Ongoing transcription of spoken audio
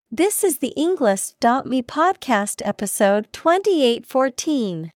This is the Englist.me podcast episode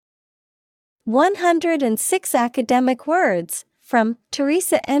 2814. 106 academic words from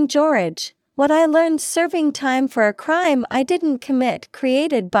Teresa Njoroge. What I learned serving time for a crime I didn't commit,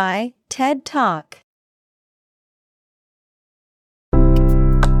 created by TED Talk.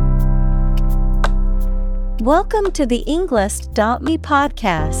 Welcome to the Englist.me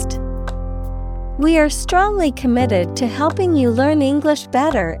podcast. We are strongly committed to helping you learn English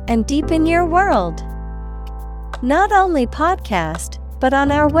better and deepen your world. Not only podcast, but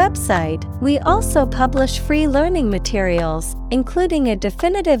on our website, we also publish free learning materials, including a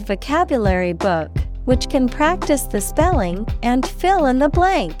definitive vocabulary book, which can practice the spelling and fill in the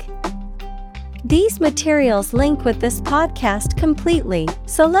blank. These materials link with this podcast completely,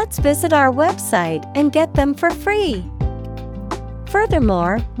 so let's visit our website and get them for free.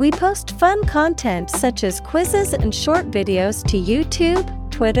 Furthermore, we post fun content such as quizzes and short videos to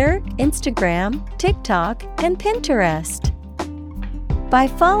YouTube, Twitter, Instagram, TikTok, and Pinterest. By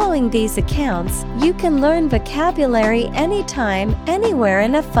following these accounts, you can learn vocabulary anytime, anywhere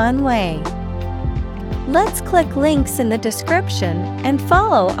in a fun way. Let's click links in the description and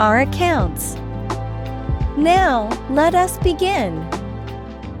follow our accounts. Now, let us begin.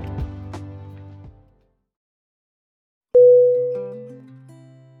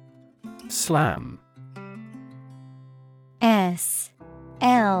 Slam. S-L-A-M.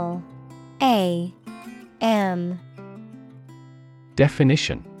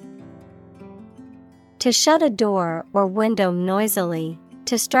 Definition: to shut a door or window noisily,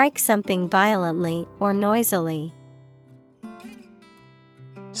 to strike something violently or noisily.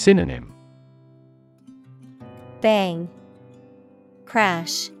 Synonym: Bang,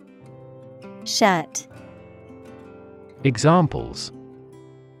 crash, shut. Examples: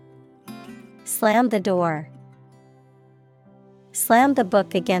 slam the door, slam the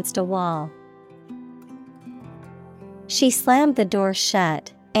book against a wall. She slammed the door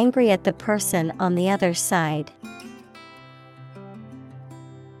shut, angry at the person on the other side.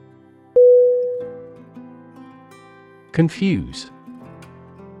 Confuse.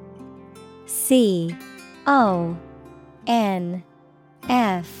 C-O-N-F-U-S-E.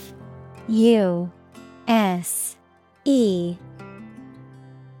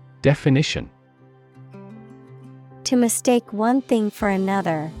 Definition: to mistake one thing for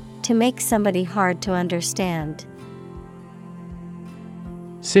another, to make somebody hard to understand.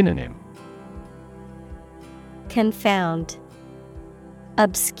 Synonym: confound,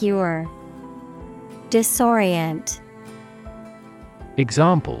 obscure, disorient.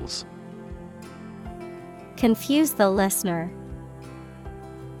 Examples: confuse the listener,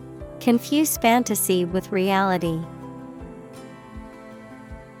 confuse fantasy with reality.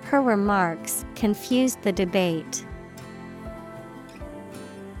 Her remarks confused the debate.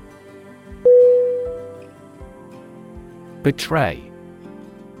 Betray.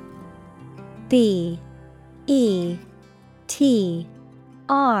 B-E-T-R-A-Y.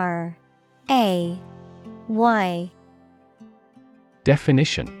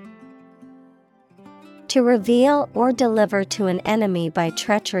 Definition: to reveal or deliver to an enemy by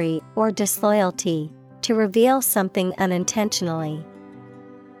treachery or disloyalty, to reveal something unintentionally.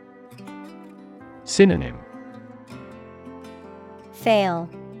 Synonym: fail,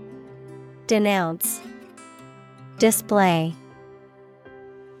 denounce, display.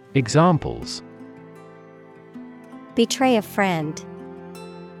 Examples: betray a friend,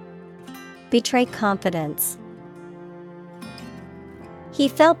 betray confidence. He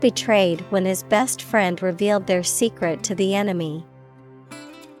felt betrayed when his best friend revealed their secret to the enemy.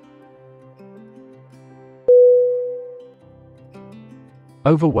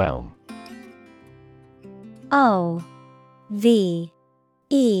 Overwhelm. O-V-E-R-W-H-E-L-M.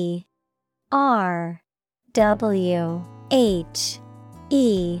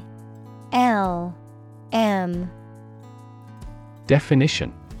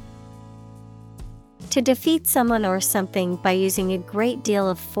 Definition: to defeat someone or something by using a great deal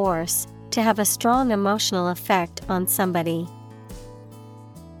of force, to have a strong emotional effect on somebody.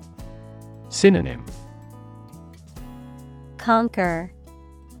 Synonym: conquer,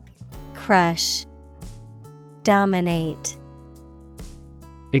 crush, dominate.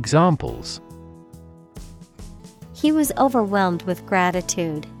 Examples: he was overwhelmed with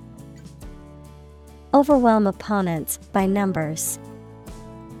gratitude. Overwhelm opponents by numbers.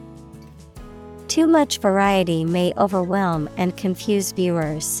 Too much variety may overwhelm and confuse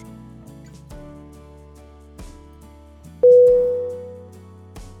viewers.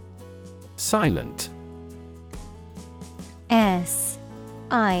 Silent. S-I-L-E-N-T.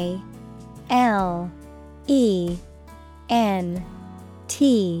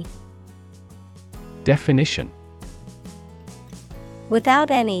 Definition: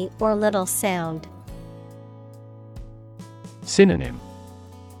 Without any or little sound. Synonym: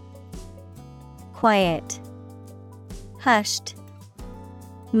 Quiet, hushed,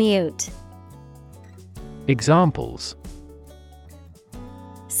 mute. Examples: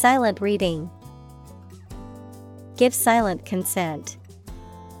 Silent reading. Give silent consent.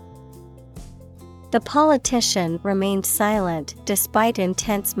 The politician remained silent despite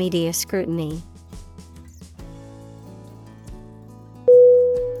intense media scrutiny.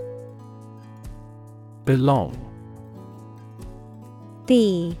 Belong.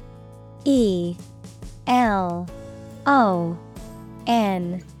 B-E-L-O-N-G.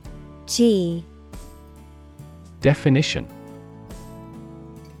 Definition: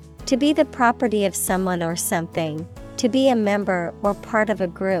 To be the property of someone or something, to be a member or part of a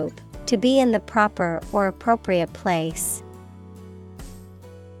group, to be in the proper or appropriate place.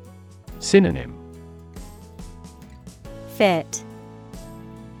 Synonym: Fit.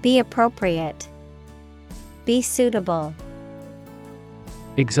 Be appropriate. Be suitable.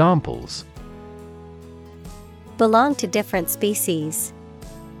 Examples: Belong to different species.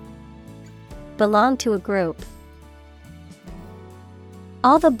 Belong to a group.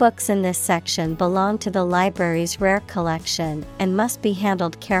 All the books in this section belong to the library's rare collection and must be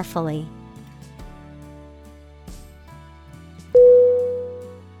handled carefully.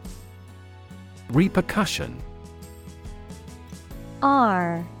 Repercussion.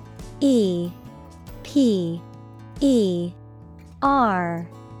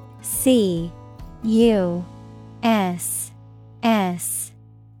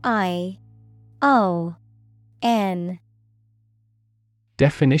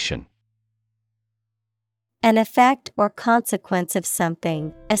 Definition: An effect or consequence of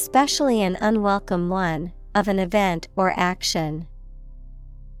something, especially an unwelcome one, of an event or action.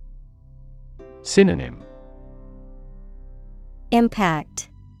 Synonym: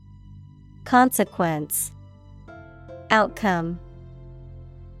 Impact, consequence, outcome.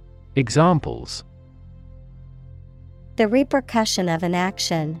 Examples: The repercussion of an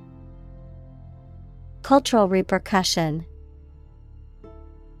action. Cultural repercussion.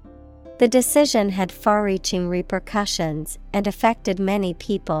 The decision had far-reaching repercussions and affected many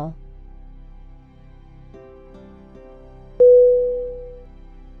people.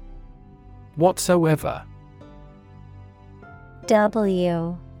 Whatsoever.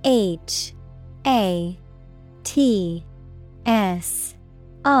 W-H-A-T-S-O-E-V-E-R.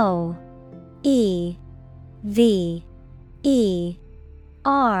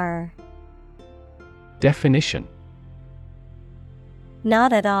 Definition: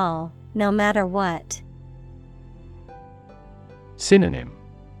 Not at all, no matter what. Synonym: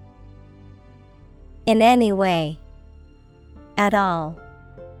 In any way. At all.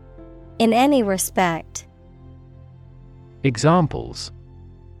 In any respect. Examples: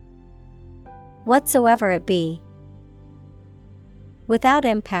 Whatsoever it be. Without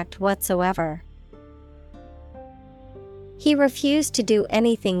impact whatsoever. He refused to do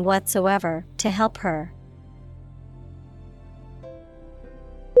anything whatsoever to help her.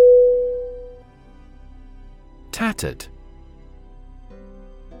 Tattered.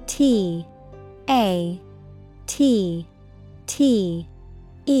 T-A-T-T-E-R-E-D.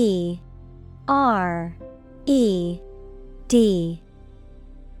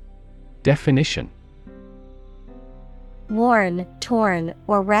 Definition: Worn, torn,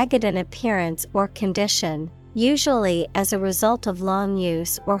 or ragged in appearance or condition, usually as a result of long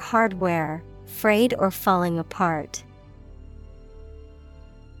use or hard wear, frayed or falling apart.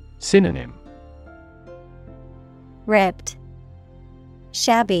 Synonym: Ripped,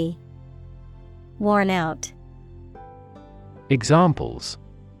 shabby, worn out. Examples: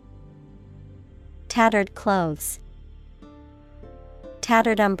 Tattered clothes.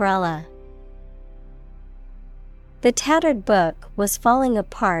 Tattered umbrella. The tattered book was falling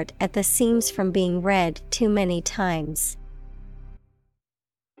apart at the seams from being read too many times.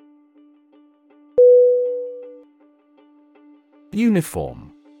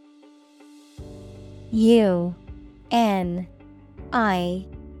 Uniform. U-N-I-F-O-R-M.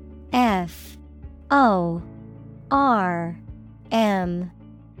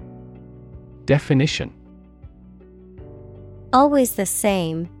 Definition: Always the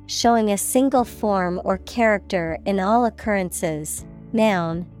same, showing a single form or character in all occurrences.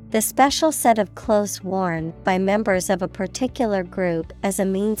 Noun, the special set of clothes worn by members of a particular group as a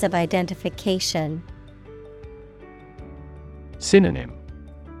means of identification. Synonym: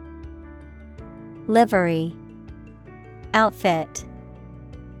 Livery, outfit.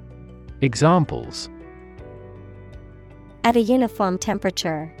 Examples: At a uniform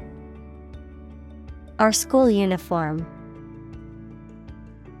temperature. Our school uniform.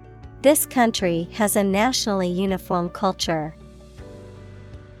 This country has a nationally uniform culture.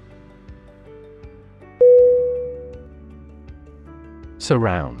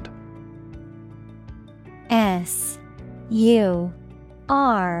 Surround. S-U-R-R-O-U-N-D.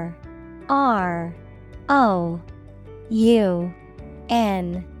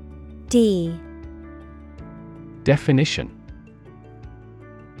 Definition: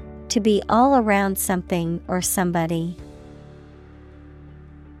 to be all around something or somebody.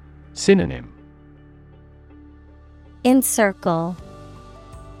 Synonym: Encircle,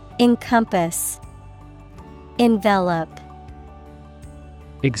 encompass, envelop.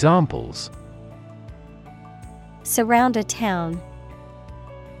 Examples: surround a town.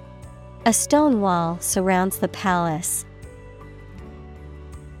 A stone wall surrounds the palace.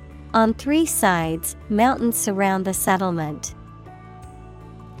 On 3 sides, mountains surround the settlement.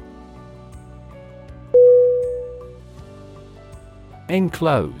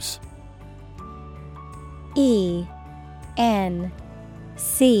 Enclose. E-N-C-L-O-S-E.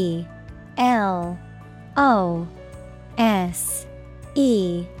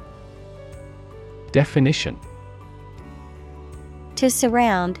 Definition: to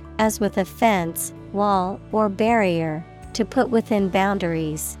surround, as with a fence, wall, or barrier, to put within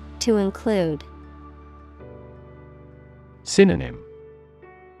boundaries, to include. Synonym: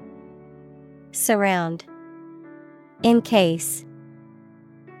 surround, encase,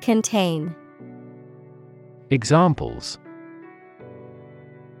 contain. Examples: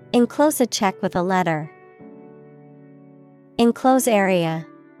 enclose a check with a letter. Enclose area.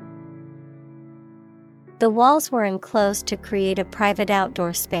 The walls were enclosed to create a private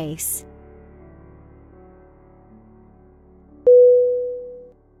outdoor space.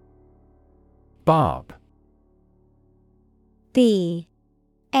 Barb. B-A-R-B.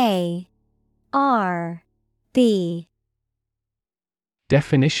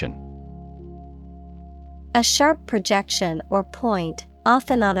 Definition: a sharp projection or point,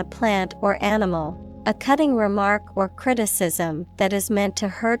 often on a plant or animal, a cutting remark or criticism that is meant to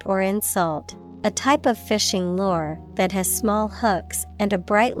hurt or insult, a type of fishing lure that has small hooks and a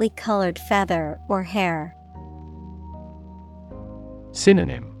brightly colored feather or hair.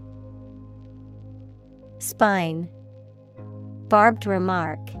 Synonym: spine, barbed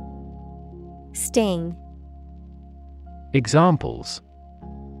remark, sting. Examples: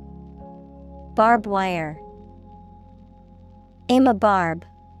 barbed wire. Aim a barb.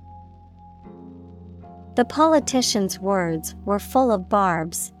 The politician's words were full of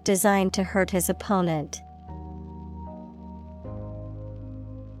barbs designed to hurt his opponent.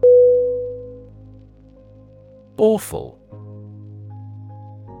 Awful.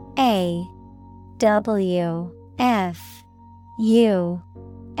 A-W-F-U-L.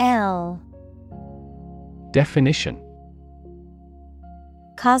 Definition: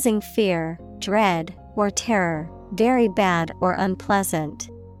 causing fear, dread, or terror, very bad or unpleasant.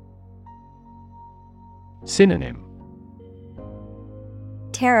 Synonym: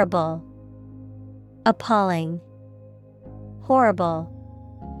 terrible, appalling, horrible.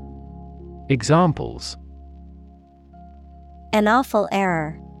 Examples: an awful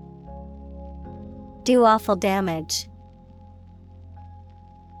error. Do awful damage.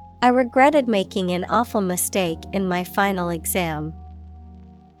 I regretted making an awful mistake in my final exam.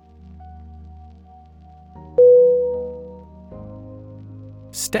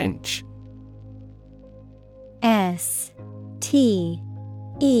 Stench. S-T-E-N-C-H.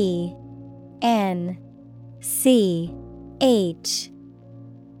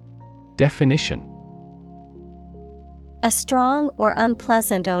 Definition: a strong or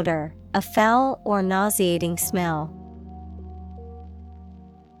unpleasant odor, a foul or nauseating smell.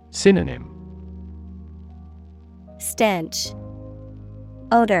 Synonym: stench,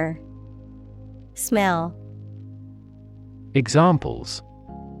 odor, smell. Examples: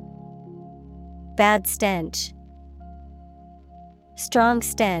 bad stench, strong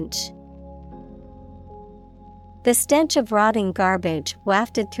stench. The stench of rotting garbage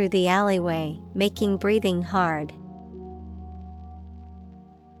wafted through the alleyway, making breathing hard.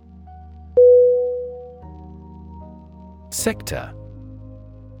 Sector.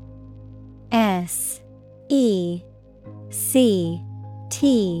 S-E-C-T-O-R.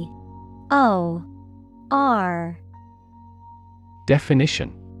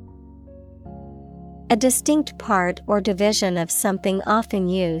 Definition: a distinct part or division of something, often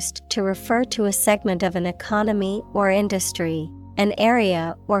used to refer to a segment of an economy or industry, an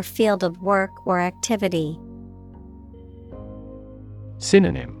area or field of work or activity.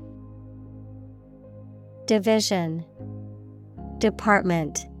 Synonym: division,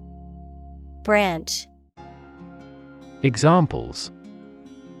 department, branch. Examples: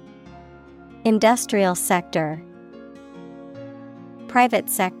 Industrial sector, private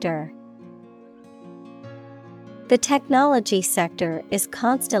sector. The technology sector is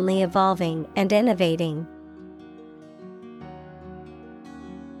constantly evolving and innovating.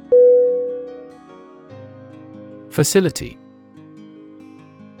 Facility.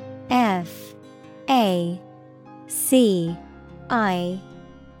 Facility.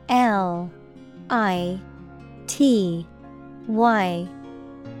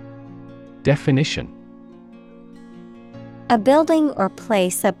 Definition: A building or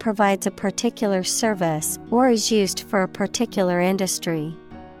place that provides a particular service or is used for a particular industry.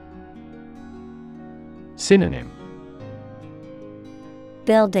 Synonym: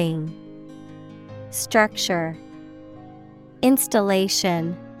 Building, structure,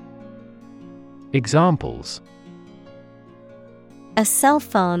 installation. Examples: A cell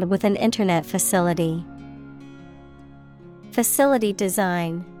phone with an internet facility. Facility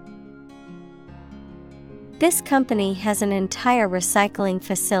design. This company has an entire recycling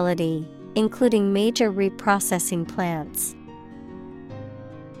facility, including major reprocessing plants.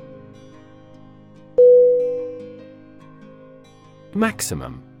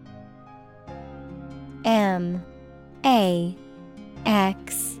 Maximum. M-A-X-I-M-U-M.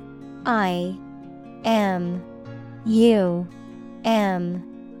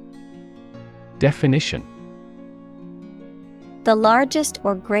 Definition: The largest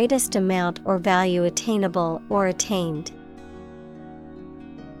or greatest amount or value attainable or attained.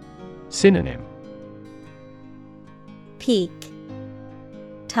 Synonym: Peak,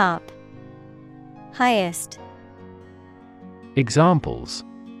 top, highest. Examples: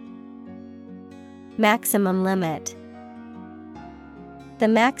 Maximum limit. The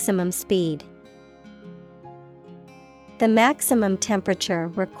maximum speed. The maximum temperature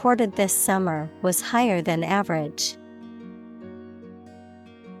recorded this summer was higher than average.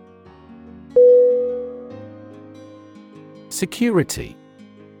 Security.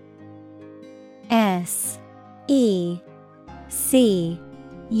 S-E-C-U-R-I-T-Y.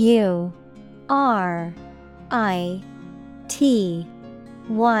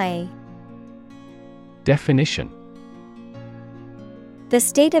 Definition: The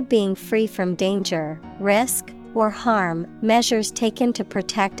state of being free from danger, risk, or harm, measures taken to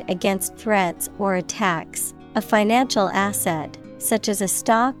protect against threats or attacks, a financial asset, such as a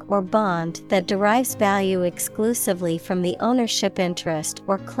stock or bond that derives value exclusively from the ownership interest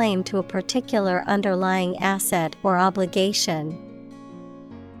or claim to a particular underlying asset or obligation.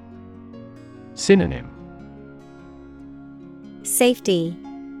 Synonym: Safety,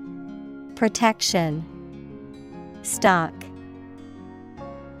 protection, stock.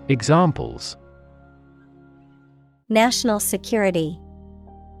 Examples: National security.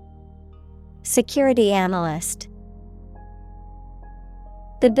 Security analyst.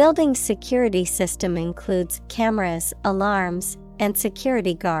 The building's security system includes cameras, alarms, and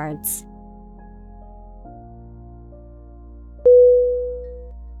security guards.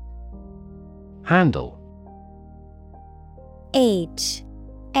 Handle. H-A-N-D-L-E.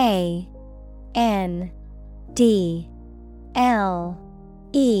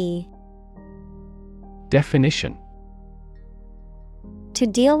 Definition: To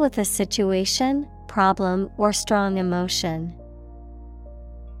deal with a situation, problem, or strong emotion.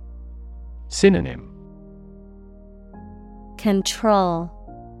 Synonym: Control,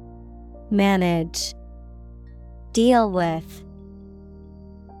 manage, deal with.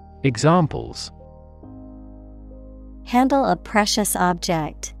 Examples: Handle a precious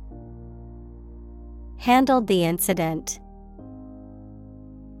object. Handled the incident.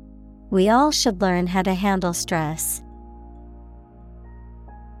 We all should learn how to handle stress.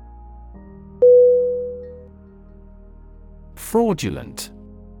 Fraudulent.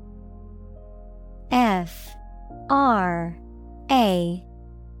 F-R-A-U-D-U-L-E-N-T.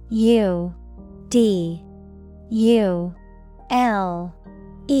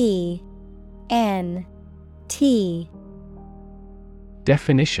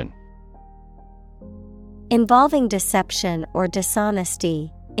 Definition: Involving deception or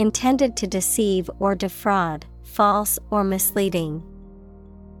dishonesty, intended to deceive or defraud, false or misleading.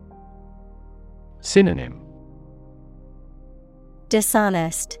 Synonym: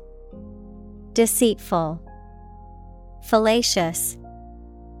 Dishonest, deceitful, fallacious.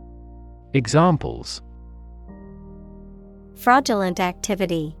 Examples: Fraudulent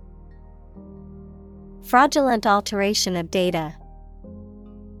activity. Fraudulent alteration of data.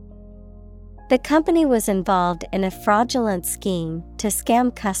 The company was involved in a fraudulent scheme to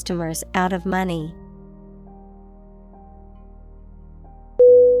scam customers out of money.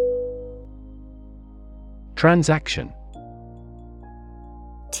 Transaction.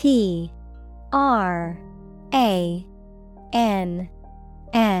 Transaction.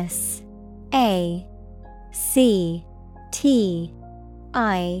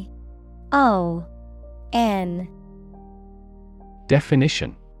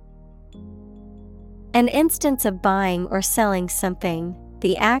 Definition. An instance of buying or selling something,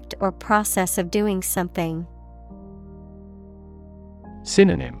 the act or process of doing something.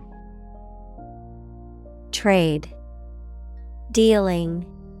 Synonym. Trade, dealing,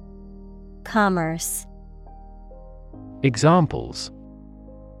 commerce. Examples.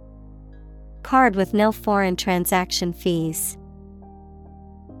 Card with no foreign transaction fees.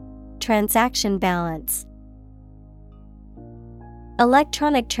 Transaction balance.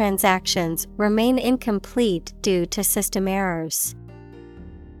 Electronic transactions remain incomplete due to system errors.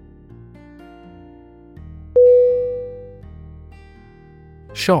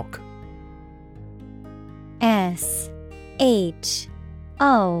 Shock. S-H-O-C-K.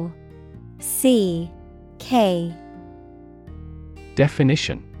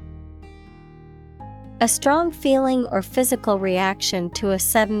 Definition. A strong feeling or physical reaction to a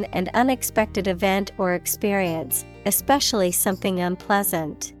sudden and unexpected event or experience, especially something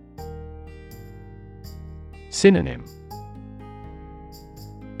unpleasant. Synonym.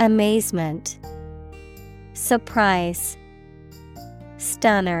 Amazement, surprise,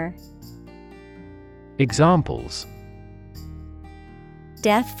 stunner. Examples.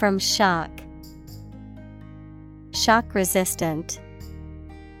 Death from shock. Shock resistant.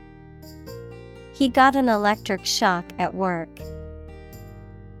 He got an electric shock at work.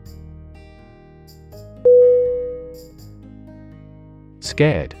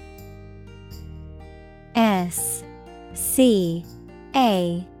 Scared. S-C-A-R-E-D.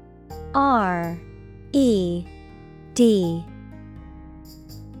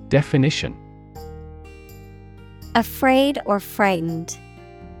 Definition. Afraid or frightened.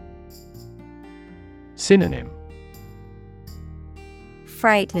 Synonym.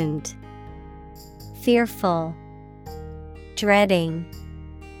 Frightened, fearful, dreading.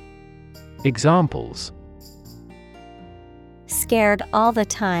 Examples. Scared all the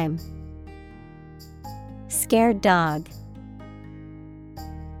time. Scared dog.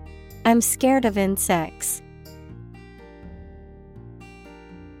 I'm scared of insects.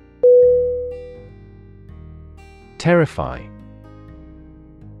 Terrify.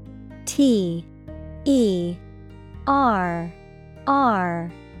 T-E-R-R-I-F-Y.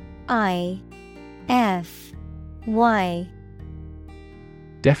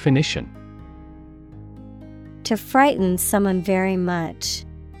 Definition. To frighten someone very much.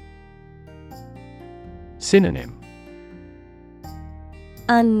 Synonym.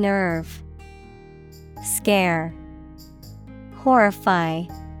 Unnerve, scare, horrify.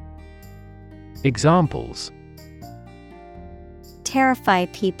 Examples. Terrify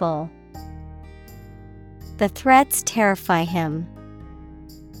people. The threats terrify him.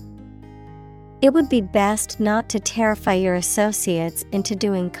 It would be best not to terrify your associates into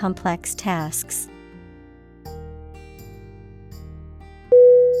doing complex tasks.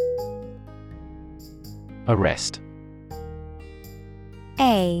 Arrest.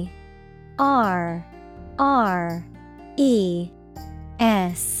 A-R-R-E-S-T.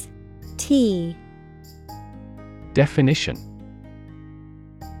 Definition.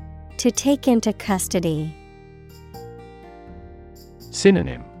 To take into custody.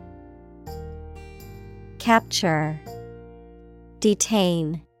 Synonym. Capture,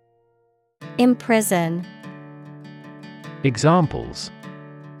 detain, imprison. Examples.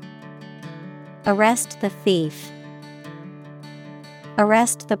 Arrest the thief.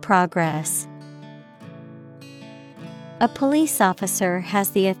 Arrest the progress. A police officer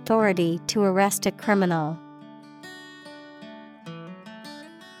has the authority to arrest a criminal.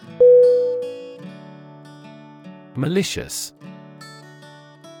 Malicious.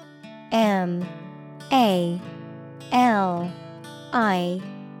 M-A-L-I-C-I-O-U-S.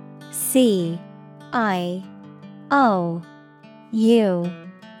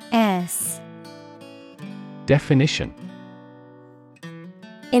 Definition.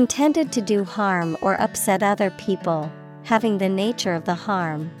 Intended to do harm or upset other people, having the nature of the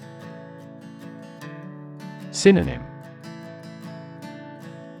harm. Synonym.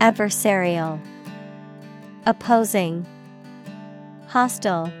 Adversarial, opposing,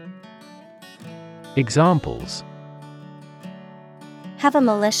 hostile. Examples. Have a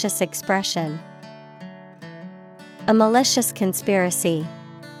malicious expression. A malicious conspiracy.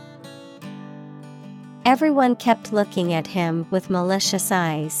 Everyone kept looking at him with malicious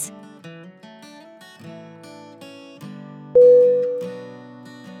eyes.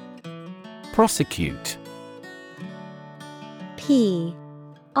 Prosecute. P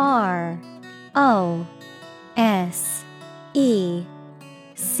R O S E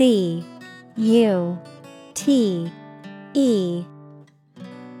C U T E.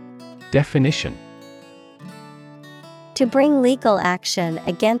 Definition: to bring legal action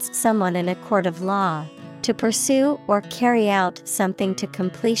against someone in a court of law, to pursue or carry out something to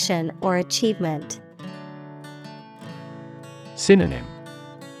completion or achievement. Synonym: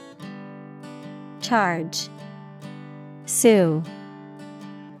 Charge, sue,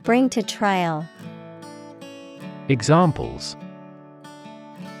 bring to trial. Examples: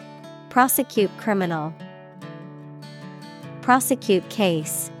 prosecute criminal, prosecute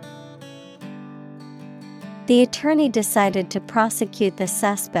case. The attorney decided to prosecute the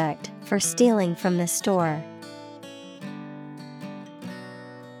suspect for stealing from the store.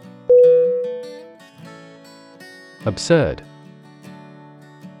 Absurd.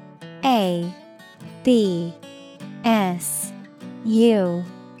 A B S U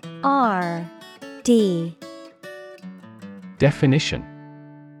R D. Definition: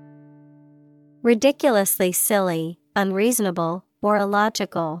 ridiculously silly, unreasonable, or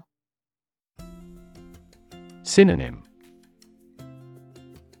illogical. Synonym: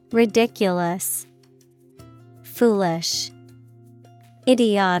 ridiculous, foolish,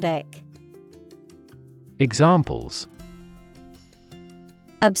 idiotic. Examples: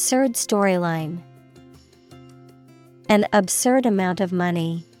 absurd storyline, an absurd amount of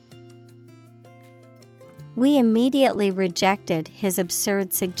money. We immediately rejected his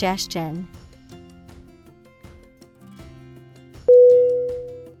absurd suggestion.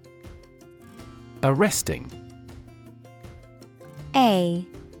 Arresting. A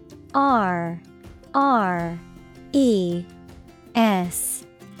R R E S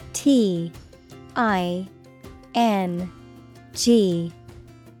T I N G.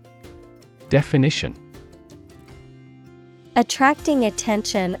 Definition: attracting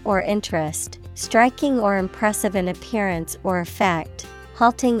attention or interest, striking or impressive in appearance or effect,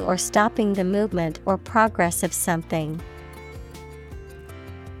 halting or stopping the movement or progress of something.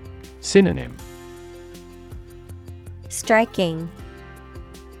 Synonym: striking,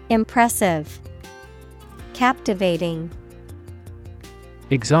 impressive, captivating.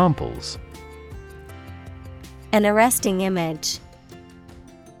 Examples: an arresting image,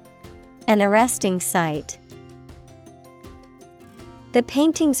 an arresting sight. The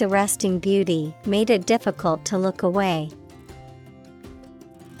painting's arresting beauty made it difficult to look away.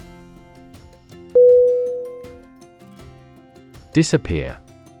 Disappear.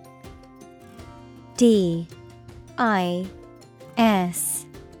 D I S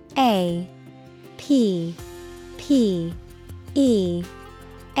A P P E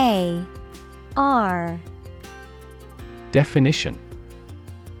A R. Definition: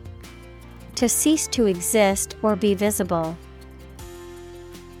 to cease to exist or be visible.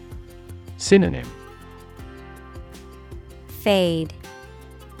 Synonym: fade,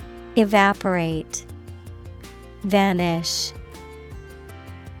 evaporate, vanish.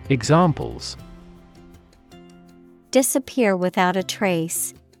 Examples: disappear without a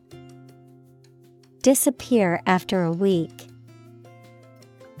trace, disappear after a week.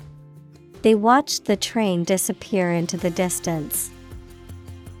 They watched the train disappear into the distance.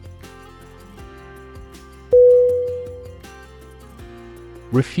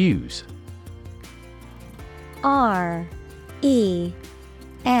 Refuse. R E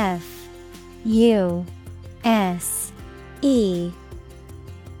F U S E.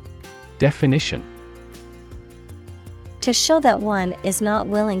 Definition: to show that one is not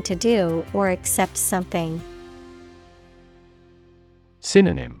willing to do or accept something.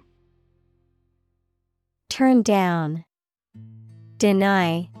 Synonym: turn down,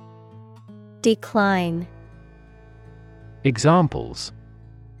 deny, decline. Examples: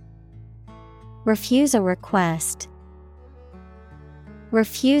 refuse a request,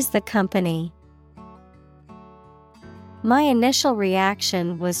 refuse the company. My initial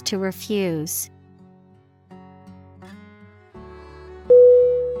reaction was to refuse.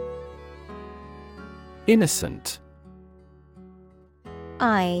 Innocent.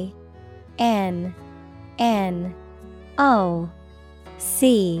 I N N O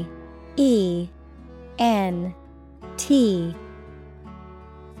C E N T.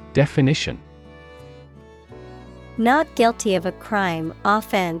 Definition: not guilty of a crime,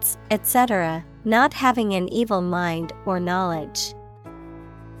 offense, etc., not having an evil mind or knowledge.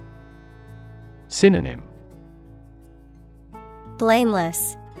 Synonym: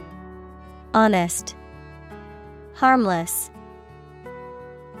 blameless, honest, harmless.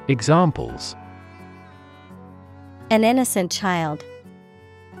 Examples: an innocent child,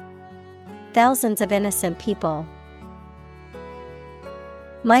 thousands of innocent people.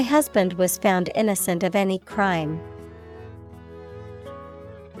 My husband was found innocent of any crime.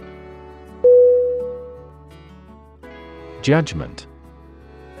 Judgment.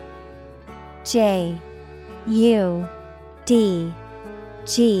 Judgment.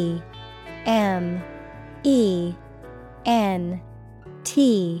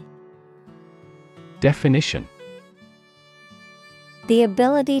 Definition. The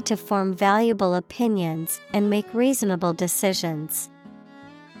ability to form valuable opinions and make reasonable decisions.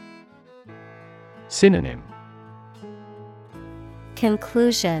 Synonym.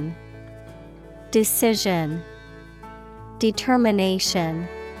 Conclusion, decision, determination.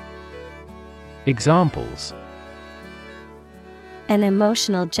 Examples. An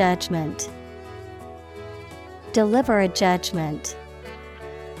emotional judgment. Deliver a judgment.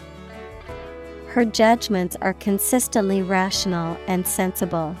 Her judgments are consistently rational and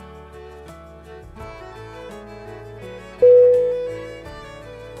sensible.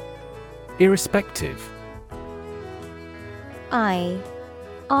 Irrespective. IRRESPECTIVE.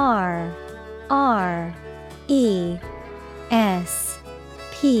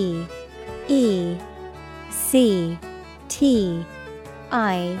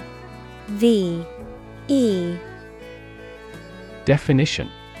 Definition.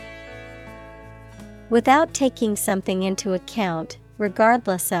 Without taking something into account,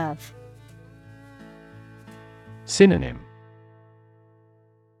 regardless of. Synonym.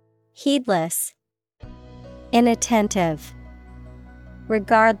 Heedless, inattentive,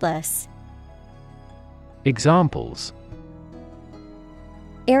 regardless. Examples.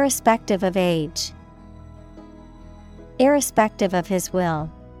 Irrespective of age. Irrespective of his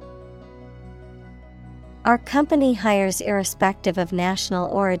will. Our company hires irrespective of national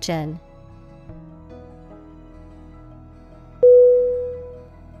origin.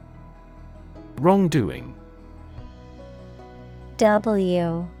 Wrongdoing.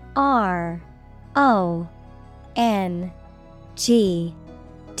 WRONGDOING.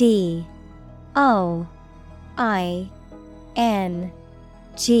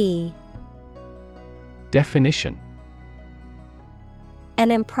 Definition. An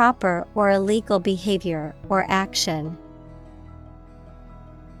improper or illegal behavior or action.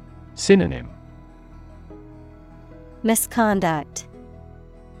 Synonym. Misconduct,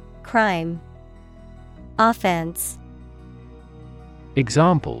 crime, offense.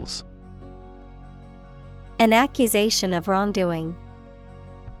 Examples. An accusation of wrongdoing.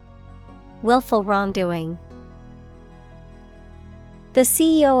 Willful wrongdoing. The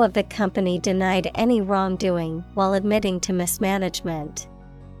CEO of the company denied any wrongdoing while admitting to mismanagement.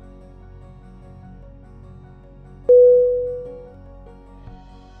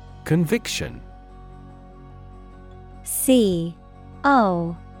 Conviction. CONVICTION.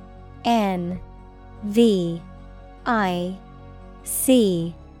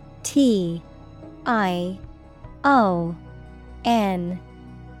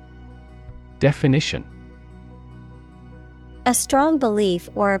 Definition. A strong belief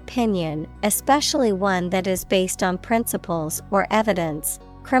or opinion, especially one that is based on principles or evidence,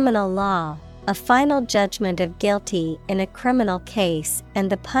 criminal law, a final judgment of guilty in a criminal case, and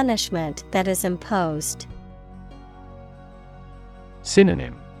the punishment that is imposed.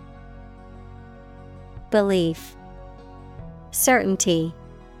 Synonym. Belief, certainty,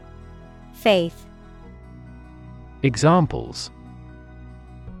 faith. Examples.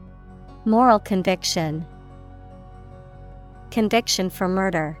 Moral conviction. Conviction for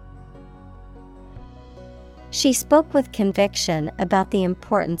murder. She spoke with conviction about the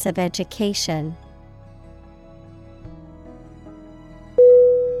importance of education.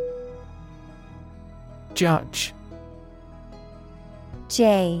 Judge.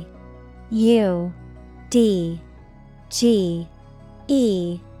 JUDGE.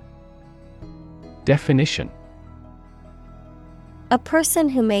 Definition. A person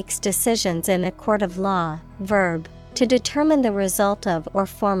who makes decisions in a court of law. Verb, to determine the result of or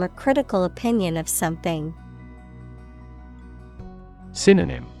form a critical opinion of something.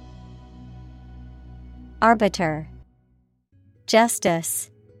 Synonym. Arbiter, justice.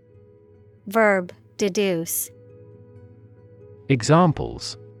 Verb, deduce.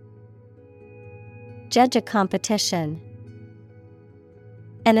 Examples. Judge a competition.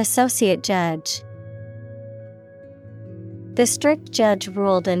 An associate judge. The strict judge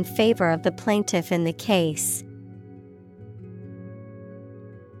ruled in favor of the plaintiff in the case.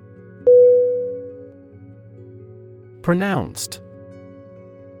 Pronounced.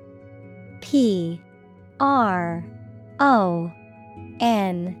 PRONOUNCED.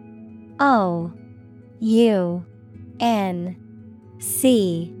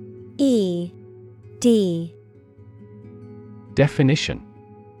 Definition.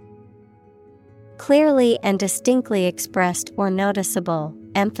 Clearly and distinctly expressed or noticeable,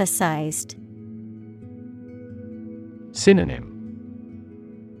 emphasized. Synonym: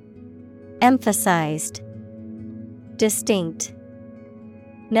 Emphasized, distinct,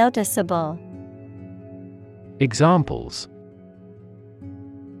 noticeable. Examples: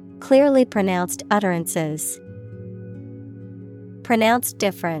 Clearly pronounced utterances. Pronounced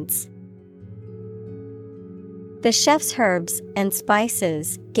difference. The chef's herbs and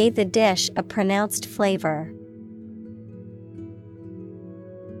spices gave the dish a pronounced flavor.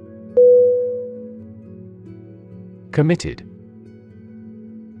 Committed.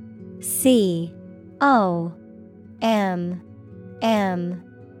 COMMITted.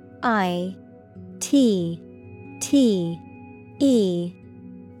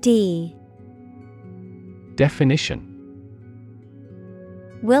 Definition: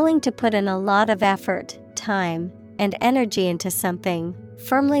 Willing to put in a lot of effort, time, and energy into something,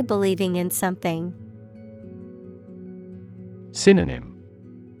 firmly believing in something. Synonym: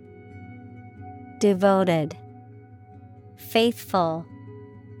 Devoted, faithful,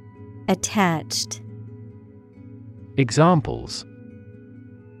 attached. Examples: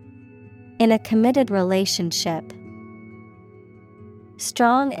 In a committed relationship.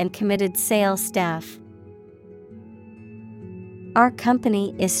 Strong and committed sales staff. Our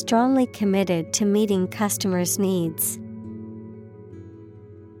company is strongly committed to meeting customers' needs.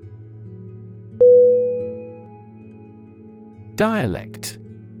 Dialect.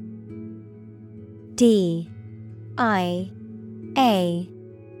 DIALECT.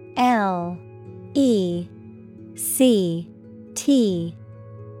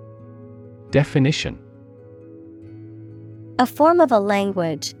 Definition: A form of a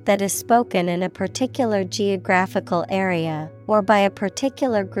language that is spoken in a particular geographical area or by a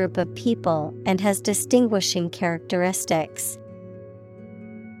particular group of people and has distinguishing characteristics.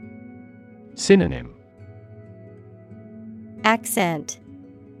 Synonym: Accent,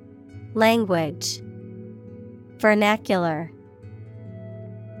 language, vernacular.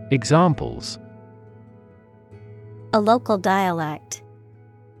 Examples: A local dialect.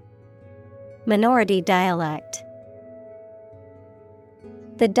 Minority dialect.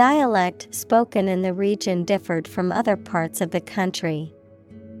 The dialect spoken in the region differed from other parts of the country.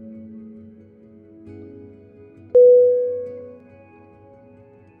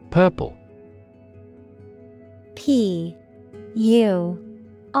 Purple. PURPLE.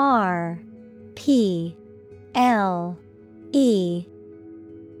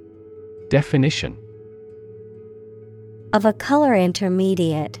 Definition: Of a color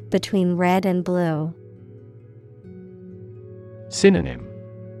intermediate between red and blue. Synonym: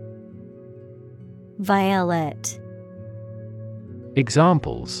 Violet.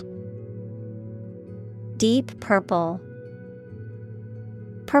 Examples: Deep purple.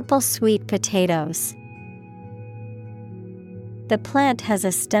 Purple sweet potatoes. The plant has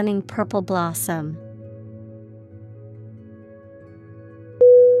a stunning purple blossom.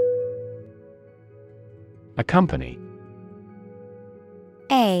 Accompany.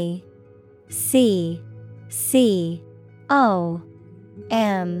 ACCOMPANY.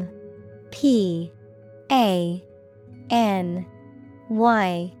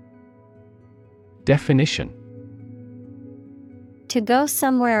 Definition: To go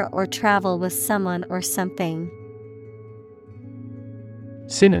somewhere or travel with someone or something.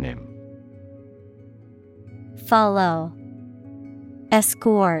 Synonym: Follow,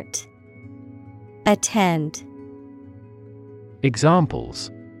 escort, attend.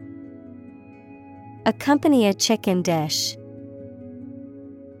 Examples: Accompany a chicken dish.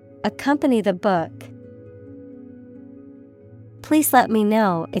 Accompany the book. Please let me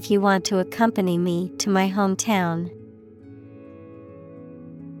know if you want to accompany me to my hometown.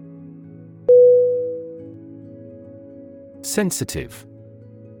 Sensitive.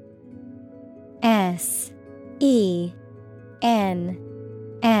 SENSITIVE.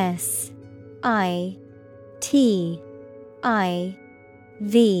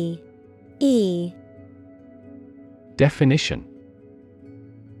 Definition: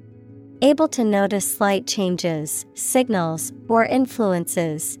 Able to notice slight changes, signals, or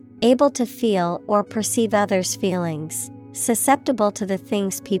influences, able to feel or perceive others' feelings, susceptible to the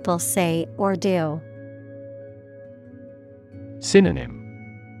things people say or do. Synonym: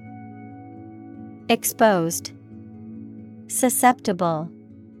 Exposed, susceptible,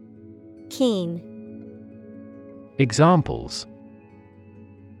 keen. Examples: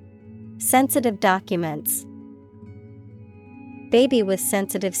 Sensitive documents. Baby with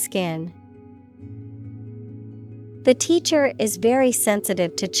sensitive skin. The teacher is very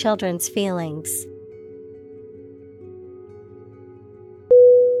sensitive to children's feelings.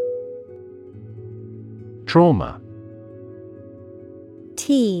 Trauma.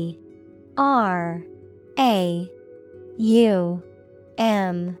 Trauma.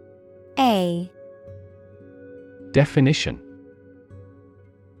 Definition.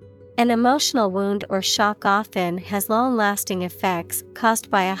 An emotional wound or shock often has long-lasting effects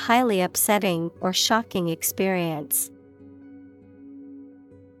caused by a highly upsetting or shocking experience.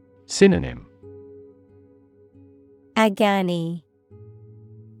 Synonym. Agony,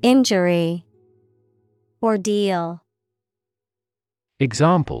 injury, ordeal.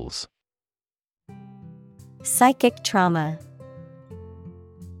 Examples. Psychic trauma,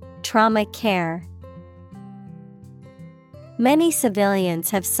 trauma care. Many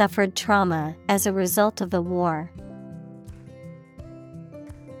civilians have suffered trauma as a result of the war.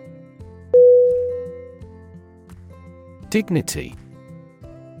 Dignity.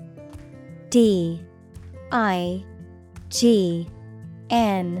 D-I-G-N-I-T-Y.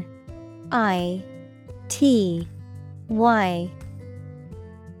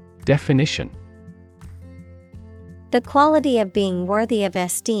 Definition. The quality of being worthy of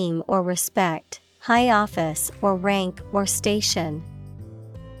esteem or respect, high office or rank or station.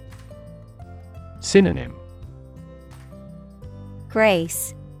 Synonym.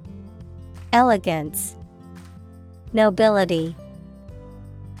 Grace, elegance, nobility.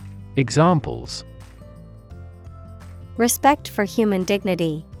 Examples. Respect for human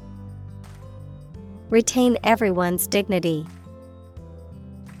dignity. Retain everyone's dignity.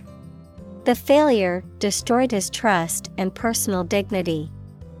 The failure destroyed his trust and personal dignity.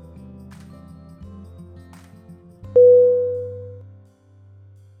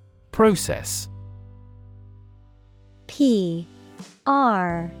 Process. P-R-O-C-E-S-S.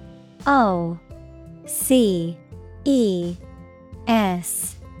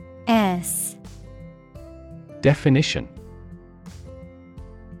 Definition.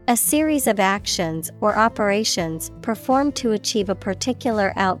 A series of actions or operations performed to achieve a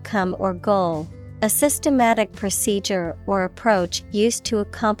particular outcome or goal, a systematic procedure or approach used to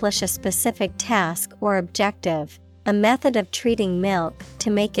accomplish a specific task or objective, a method of treating milk to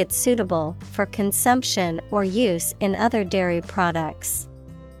make it suitable for consumption or use in other dairy products.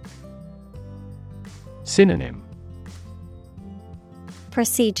 Synonym.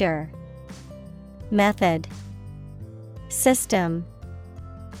 Procedure, method, system.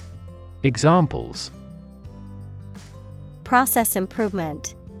 Examples. Process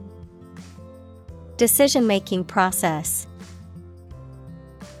improvement, decision-making process.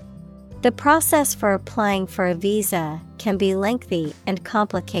 The process for applying for a visa can be lengthy and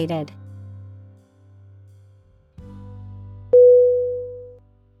complicated.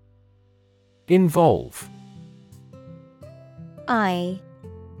 Involve. I-N-V-O-L-V-E.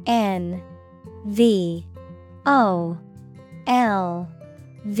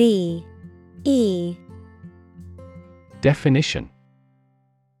 Definition.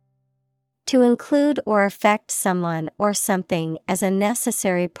 To include or affect someone or something as a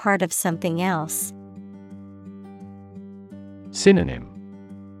necessary part of something else. Synonym.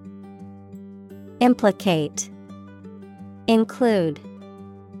 Implicate, include,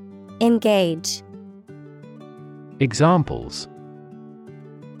 engage. Examples.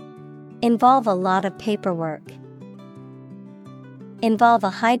 Involve a lot of paperwork. Involve a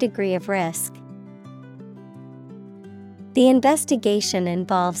high degree of risk. The investigation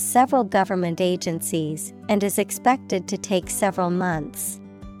involves several government agencies and is expected to take several months.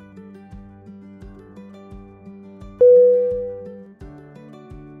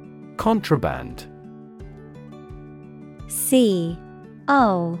 Contraband. C-O-N-T-R-A-B-A-N-D.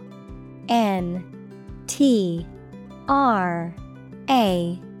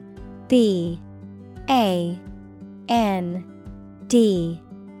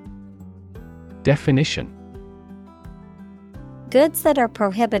 Definition. Goods that are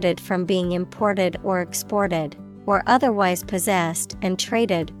prohibited from being imported or exported, or otherwise possessed and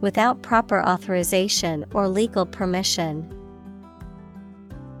traded without proper authorization or legal permission.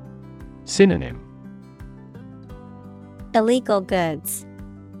 Synonym. Illegal goods,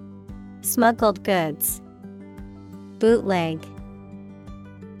 smuggled goods, bootleg.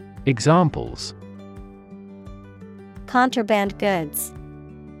 Examples. Contraband goods,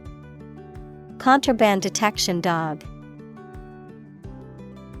 contraband detection dog.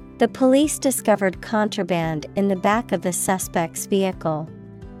 The police discovered contraband in the back of the suspect's vehicle.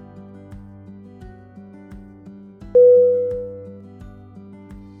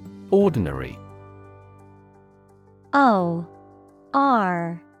 Ordinary. O-R-D-I-N-A-R-Y.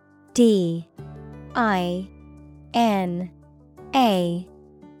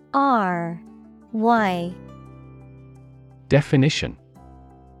 Definition.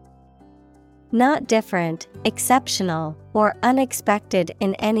 Not different, exceptional, or unexpected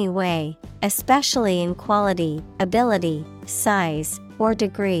in any way, especially in quality, ability, size, or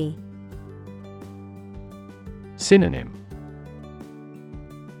degree. Synonym: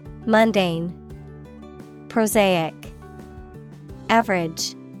 Mundane, prosaic,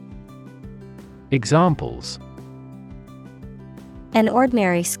 average. Examples: An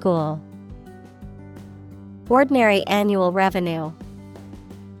ordinary school. Ordinary annual revenue.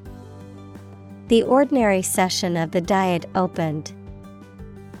 The ordinary session of the Diet opened.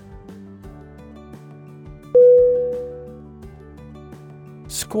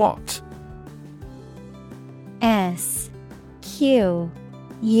 Squat. S-Q-U-A-T.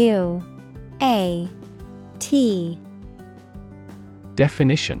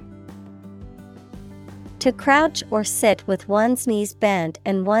 Definition: To crouch or sit with one's knees bent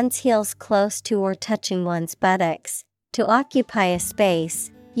and one's heels close to or touching one's buttocks. To occupy a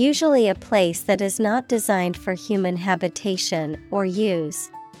space, usually a place that is not designed for human habitation or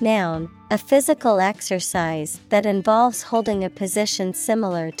use. Noun, a physical exercise that involves holding a position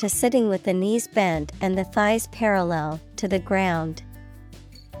similar to sitting with the knees bent and the thighs parallel to the ground.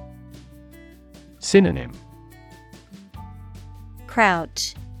 Synonym: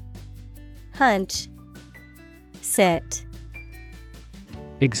 Crouch, hunch, sit.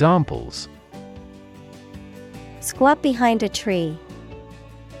 Examples: Squat behind a tree.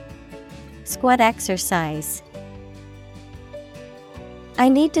 Squat exercise. I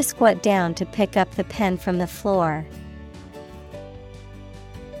need to squat down to pick up the pen from the floor.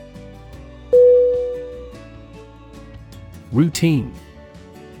 Routine.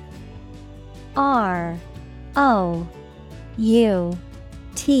 R-O-U-T-I-N-E.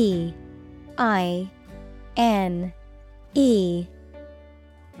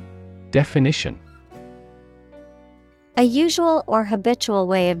 Definition: A usual or habitual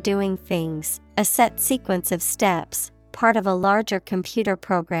way of doing things, a set sequence of steps, part of a larger computer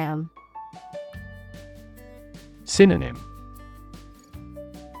program. Synonym: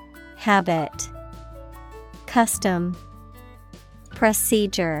 Habit, custom,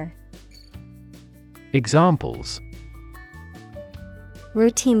 procedure. Examples: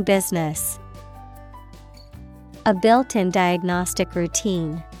 Routine business. A built-in diagnostic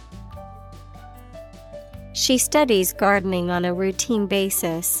routine. She studies gardening on a routine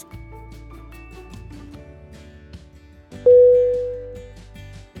basis.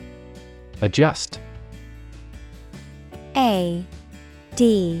 Adjust. A-D-J-U-S-T.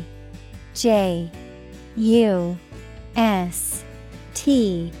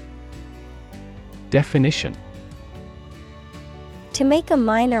 Definition: To make a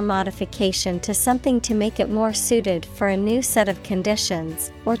minor modification to something to make it more suited for a new set of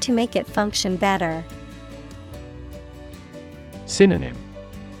conditions, or to make it function better. Synonym: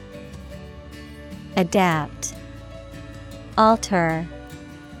 Adapt, alter,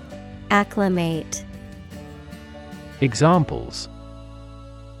 acclimate. Examples: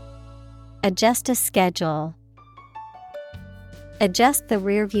 Adjust a schedule. Adjust the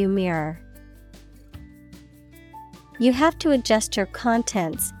rearview mirror. You have to adjust your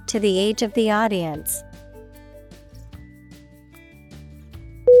contents to the age of the audience.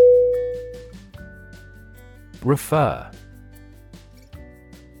 Refer.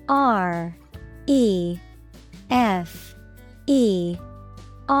 R-E-F-E-R.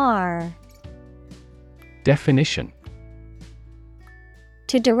 Definition: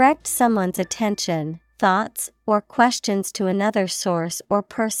 To direct someone's attention, thoughts, or questions to another source or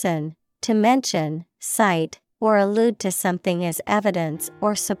person, to mention, cite, or allude to something as evidence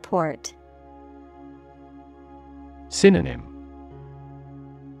or support. Synonym: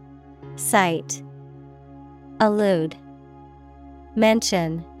 Cite, allude,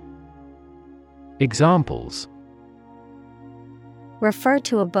 mention. Examples: Refer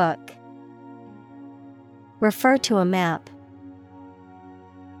to a book. Refer to a map.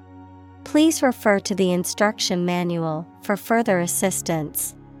 Please refer to the instruction manual for further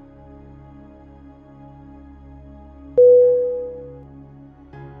assistance.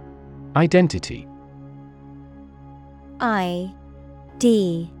 Identity. I-D-E-N-T-I-T-Y.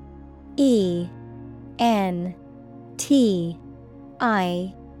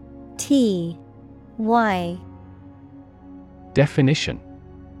 Definition: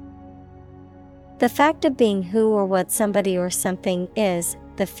 The fact of being who or what somebody or something is,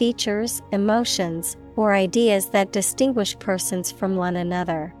 the features, emotions, or ideas that distinguish persons from one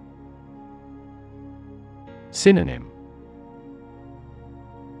another. Synonym: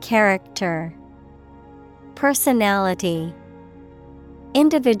 Character, personality,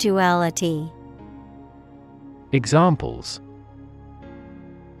 individuality. Examples: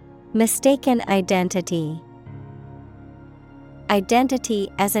 Mistaken identity.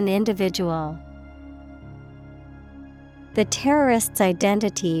 Identity as an individual. The terrorist's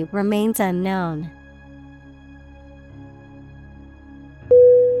identity remains unknown.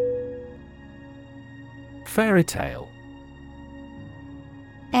 Fairy tale.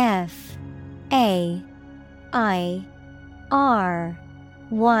 F-A-I-R-Y-T-A-L-E.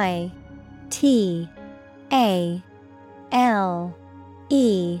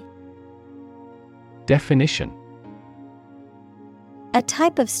 Definition. A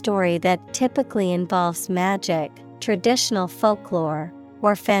type of story that typically involves magic, traditional folklore,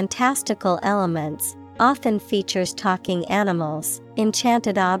 or fantastical elements, often features talking animals,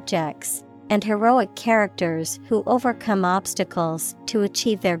 enchanted objects, and heroic characters who overcome obstacles to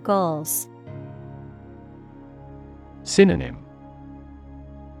achieve their goals. Synonym.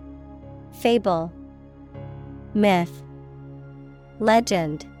 Fable, myth,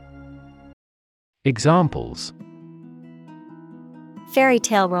 legend. Examples. Fairy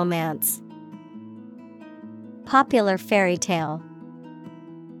tale romance. Popular fairy tale.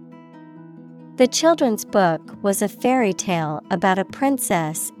 The children's book was a fairy tale about a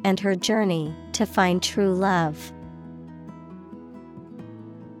princess and her journey to find true love.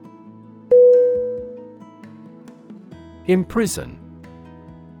 Imprison.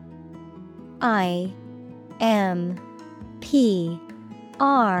 I-M-P-R-I-S-O-N.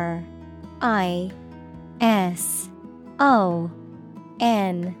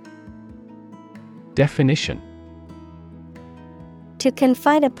 Definition. To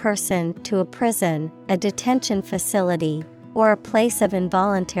confine a person to a prison, a detention facility, or a place of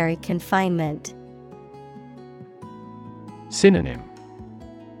involuntary confinement. Synonym.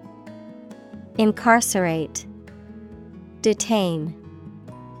 Incarcerate, detain,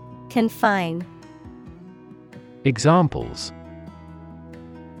 confine. Examples.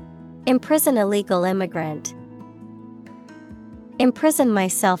 Imprison illegal immigrant. Imprison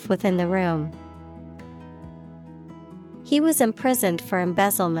myself within the room. He was imprisoned for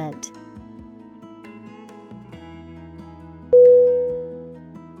embezzlement.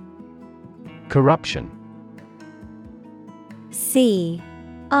 Corruption.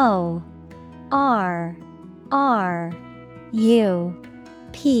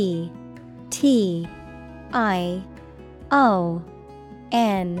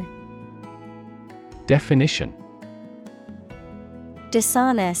 Definition.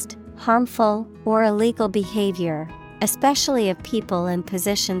 Dishonest, harmful, or illegal behavior, especially of people in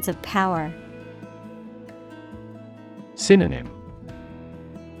positions of power. Synonym.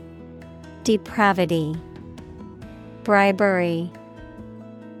 Depravity, bribery,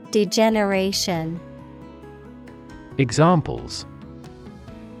 degeneration. Examples.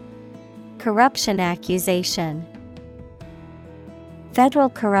 Corruption accusation. Federal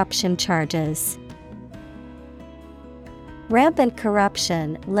corruption charges. Rampant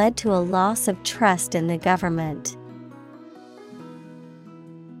corruption led to a loss of trust in the government.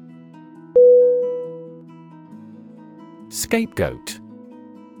 Scapegoat.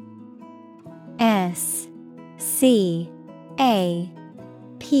 S-C-A-P-E-G-O-A-T.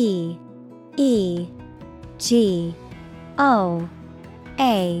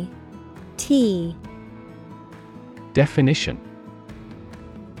 Definition.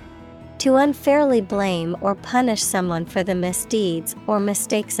 To unfairly blame or punish someone for the misdeeds or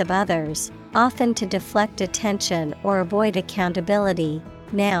mistakes of others, often to deflect attention or avoid accountability.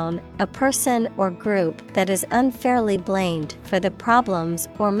 Noun, a person or group that is unfairly blamed for the problems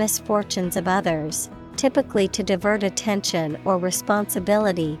or misfortunes of others, typically to divert attention or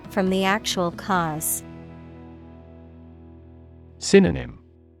responsibility from the actual cause. Synonym.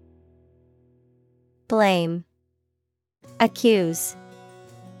 Blame, accuse,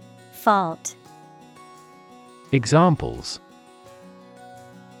 fault. Examples.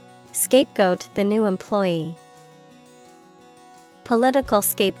 Scapegoat the new employee. Political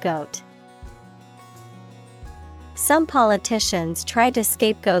scapegoat. Some politicians try to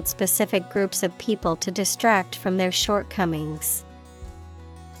scapegoat specific groups of people to distract from their shortcomings.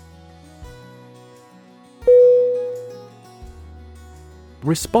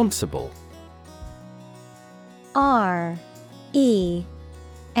 Responsible.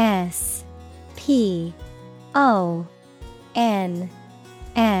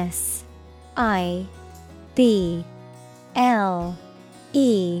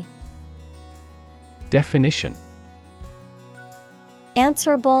 Definition.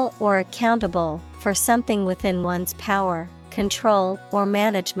 Answerable or accountable for something within one's power, control, or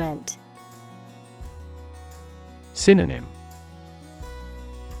management. Synonym.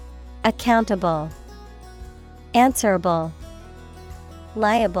 Accountable, answerable,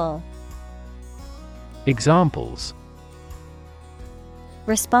 liable. Examples: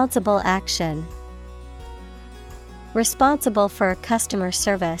 Responsible action. Responsible for customer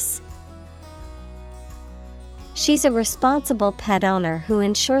service. She's a responsible pet owner who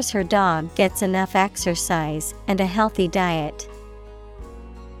ensures her dog gets enough exercise and a healthy diet.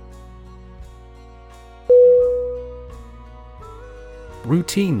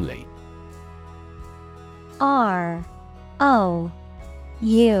 routinely, Routinely.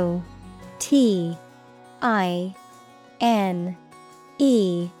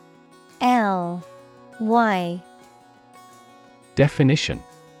 Definition: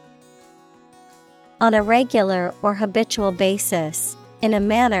 On a regular or habitual basis, in a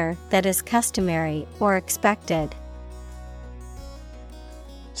manner that is customary or expected.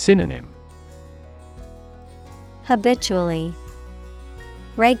 Synonym: Habitually,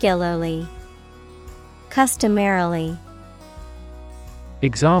 regularly, customarily.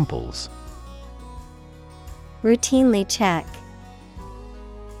 Examples: Routinely check.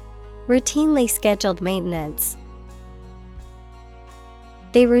 Routinely scheduled maintenance.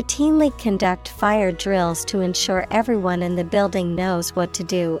 They routinely conduct fire drills to ensure everyone in the building knows what to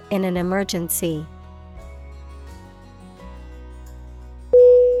do in an emergency.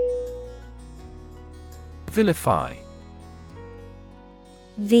 vilify,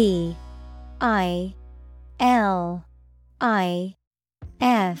 VILIFY.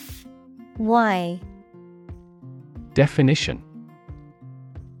 Definition: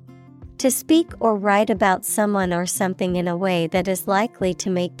 To speak or write about someone or something in a way that is likely to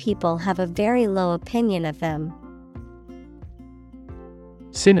make people have a very low opinion of them.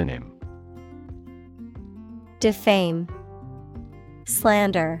 Synonym: Defame,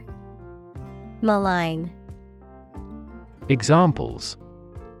 slander, malign. Examples: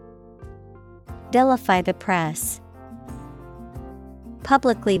 Vilify the press.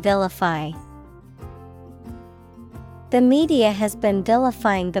 Publicly vilify. The media has been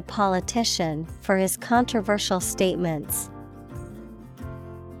vilifying the politician for his controversial statements.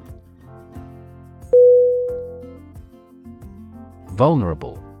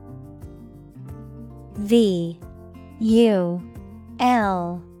 vulnerable, VULNERABLE.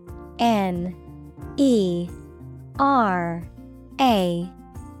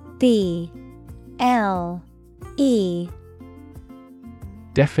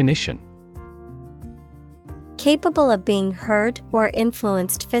 Definition: Capable of being hurt or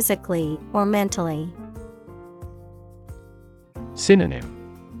influenced physically or mentally. Synonym: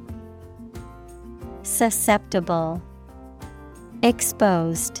 Susceptible,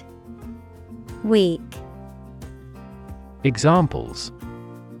 exposed, weak. Examples: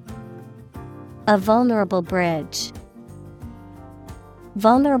 A vulnerable bridge.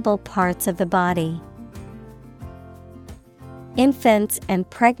 Vulnerable parts of the body. Infants and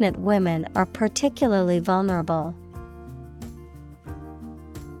pregnant women are particularly vulnerable.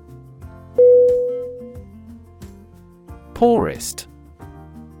 poorest,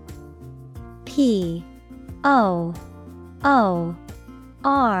 POOREST.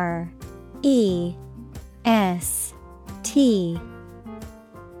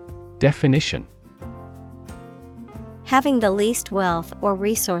 Definition: Having the least wealth or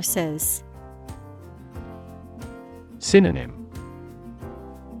resources. Synonym: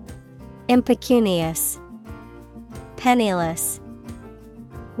 Impecunious, penniless,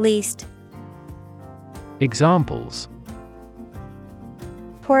 least. Examples: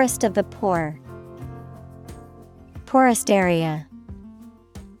 Poorest of the poor. Poorest area.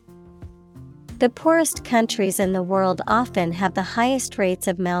 The poorest countries in the world often have the highest rates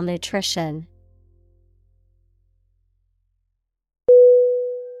of malnutrition.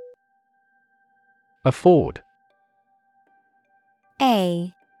 afford,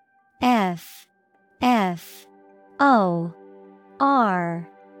 AFFORD.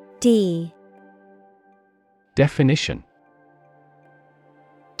 Definition: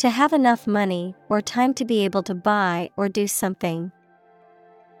 To have enough money or time to be able to buy or do something.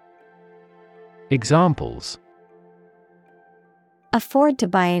 Examples: Afford to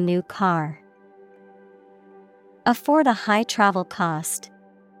buy a new car. Afford a high travel cost.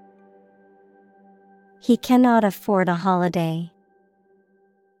 He cannot afford a holiday.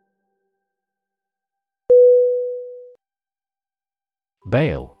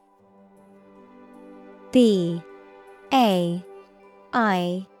 bail, BAIL.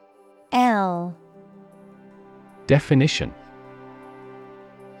 Definition: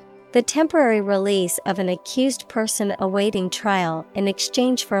 The temporary release of an accused person awaiting trial in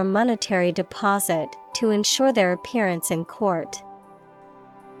exchange for a monetary deposit to ensure their appearance in court.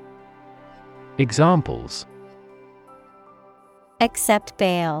 Examples: Accept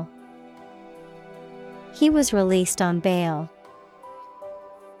bail. He was released on bail.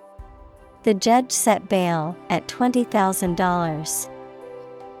 The judge set bail at $20,000.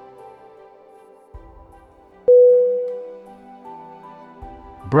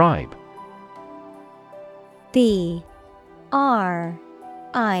 Bribe. B-R-I-B-E.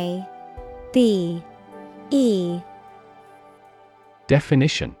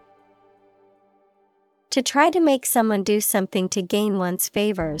 Definition. To try to make someone do something to gain one's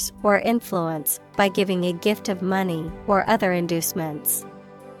favors or influence by giving a gift of money or other inducements.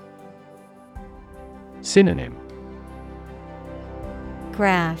 Synonym.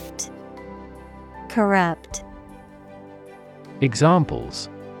 Graft, corrupt. Examples.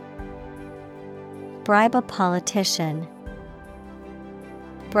 Bribe a politician.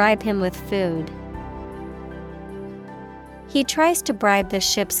 Bribe him with food. He tries to bribe the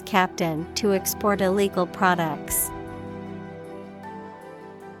ship's captain to export illegal products.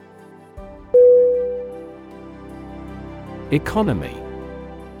 Economy.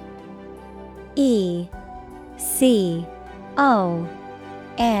 E-C-O-N-O-M-Y.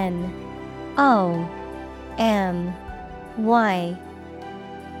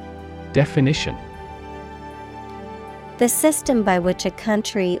 Definition. The system by which a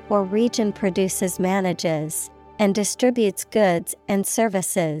country or region produces, manages, and distributes goods and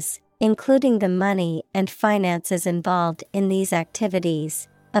services, including the money and finances involved in these activities,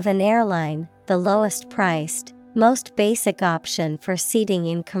 of an airline, the lowest priced, most basic option for seating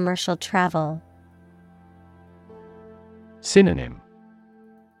in commercial travel. Synonym.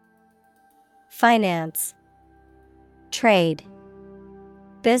 Finance, trade,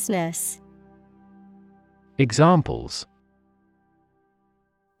 business. Examples.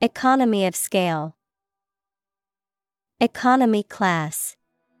 Economy of scale. Economy class.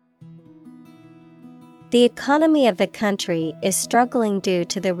 The economy of the country is struggling due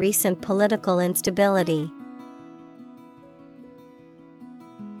to the recent political instability.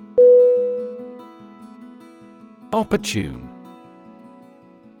 Opportune.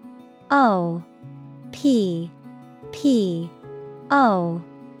 O-P-P-O-R-T-U-N-E.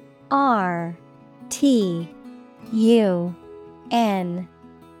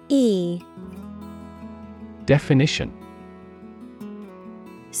 Definition.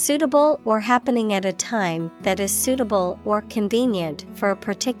 Suitable or happening at a time that is suitable or convenient for a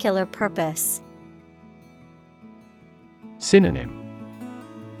particular purpose. Synonym.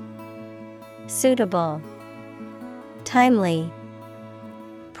 Suitable, timely,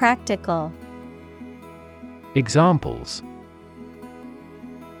 practical. Examples.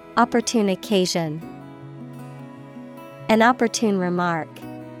 Opportune occasion. An opportune remark.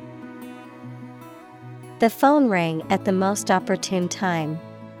 The phone rang at the most opportune time.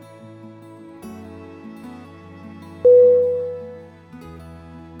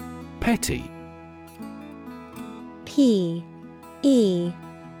 Petty. P-E-T-T-Y.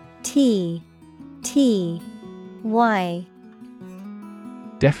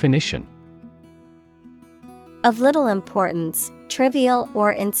 Definition. Of little importance, trivial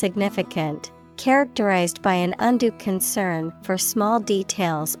or insignificant, characterized by an undue concern for small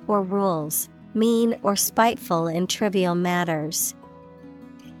details or rules, mean or spiteful in trivial matters.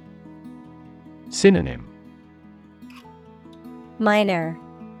 Synonym. Minor,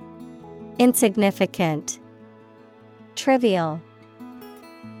 insignificant, trivial.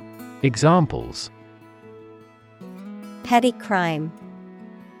 Examples. Petty crime.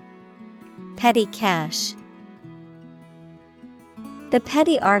 Petty cash. The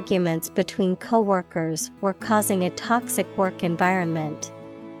petty arguments between coworkers were causing a toxic work environment.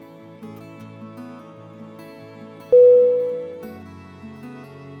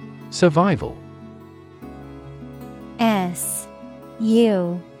 Survival. S-U-R-V-I-V-A-L.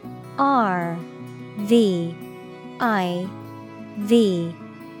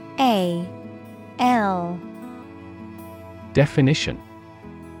 Definition.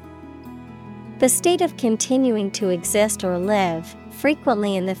 The state of continuing to exist or live,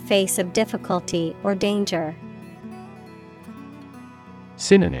 frequently in the face of difficulty or danger.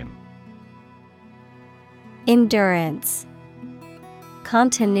 Synonym. Endurance,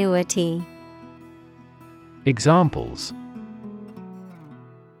 continuity. Examples.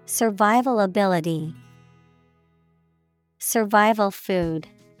 Survival ability. Survival food.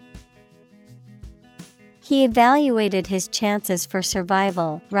 He evaluated his chances for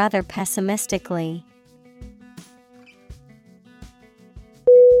survival rather pessimistically.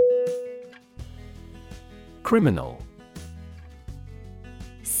 Criminal.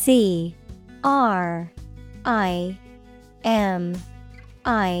 C-R-I-M-I-N-A-L.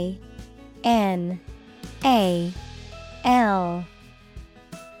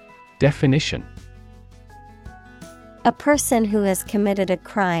 Definition: A person who has committed a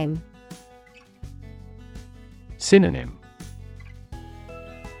crime. Synonym: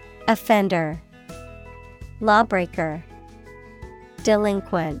 Offender, lawbreaker,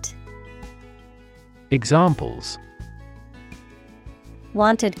 delinquent. Examples: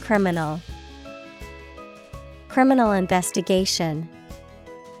 Wanted criminal, criminal investigation.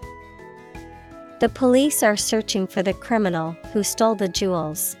 The police are searching for the criminal who stole the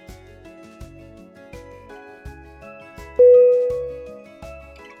jewels.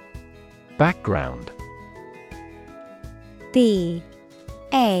 Background: Background.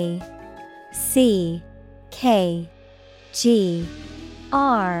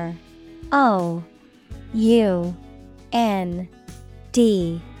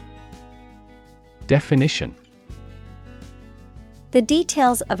 Definition: The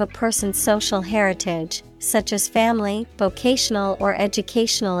details of a person's social heritage, such as family, vocational or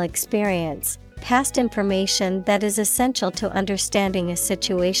educational experience, past information that is essential to understanding a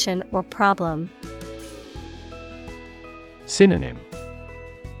situation or problem. Synonym: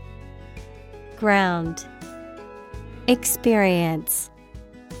 Ground, experience,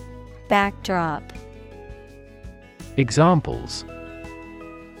 backdrop. Examples: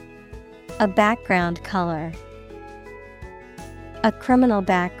 A background color, a criminal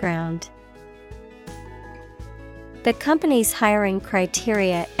background. The company's hiring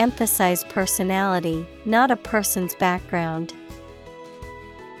criteria emphasize personality, not a person's background.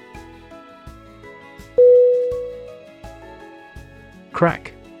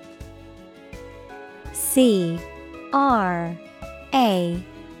 Crack: C-R-A-C-K.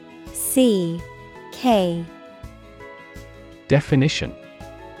 Definition: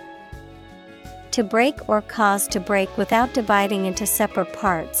 To break or cause to break without dividing into separate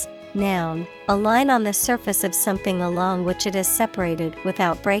parts. Noun, a line on the surface of something along which it is separated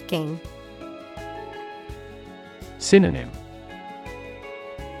without breaking. Synonym: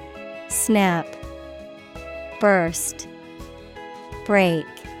 Snap, burst, break.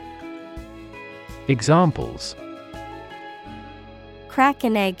 Examples: Crack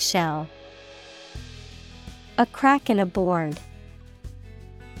an eggshell, a crack in a board.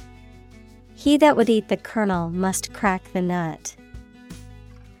 He that would eat the kernel must crack the nut.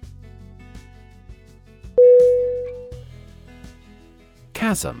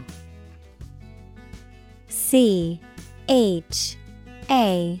 Chasm: C-H-A-S-M.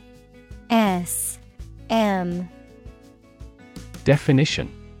 Definition: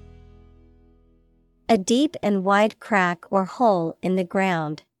 A deep and wide crack or hole in the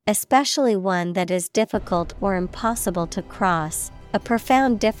ground, especially one that is difficult or impossible to cross, a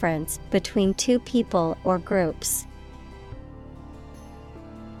profound difference between two people or groups.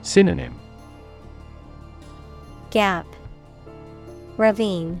 Synonym: Gap,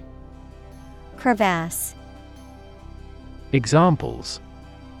 ravine, crevasse. Examples: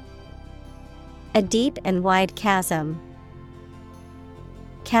 A deep and wide chasm,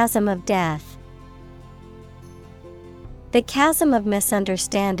 chasm of death. The chasm of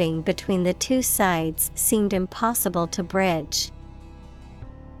misunderstanding between the two sides seemed impossible to bridge.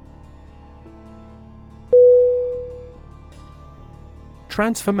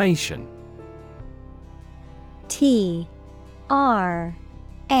 Transformation: Transformation.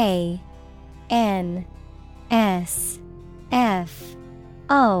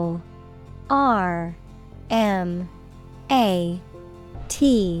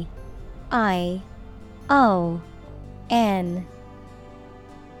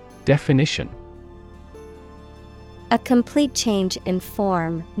 Definition: A complete change in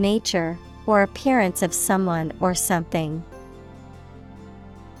form, nature, or appearance of someone or something.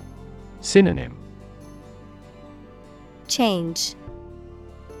 Synonym: Change,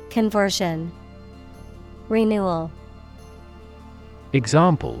 conversion, renewal.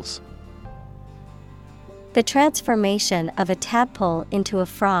 Examples: The transformation of a tadpole into a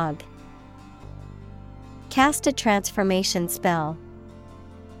frog. Cast a transformation spell.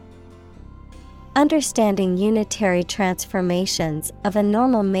 Understanding unitary transformations of a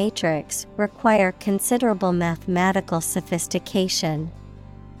normal matrix require considerable mathematical sophistication.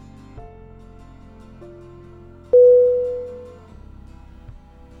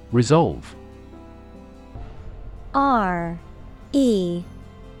 Resolve: R-E-S-O-L-V-E.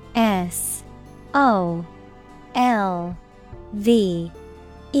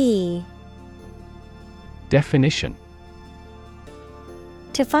 Definition: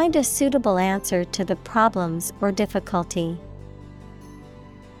 To find a suitable answer to the problems or difficulty.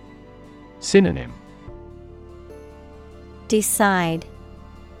 Synonym: Decide,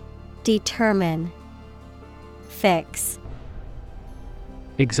 determine, fix.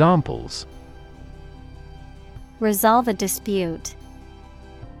 Examples: Resolve a dispute.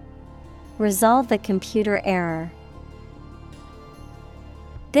 Resolve the computer error.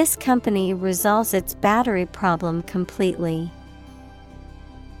 This company resolves its battery problem completely.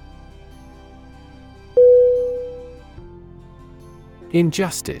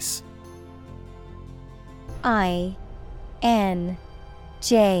 Injustice. INJUSTICE.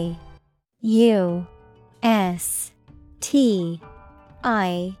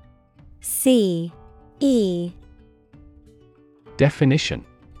 Definition: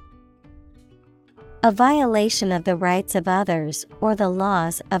 A violation of the rights of others or the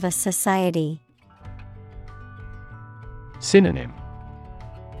laws of a society. Synonym: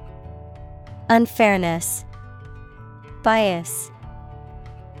 Unfairness, bias,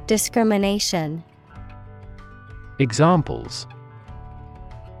 discrimination. Examples: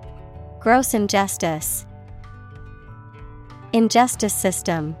 Gross injustice. Injustice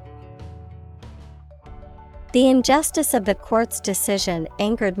system. The injustice of the court's decision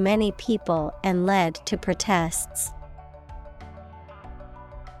angered many people and led to protests.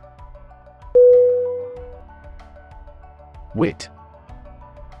 Wit.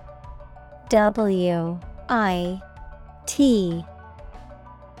 W-I-T.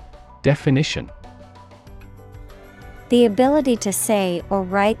 Definition: The ability to say or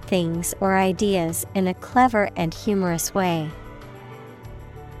write things or ideas in a clever and humorous way.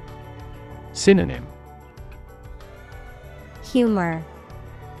 Synonym: Humor,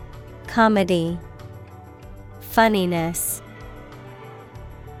 comedy, funniness.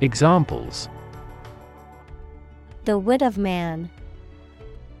 Examples: The wit of man.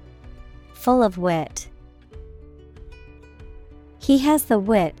 Full of wit. He has the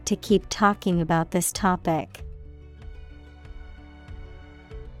wit to keep talking about this topic.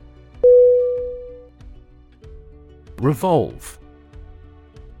 Revolve.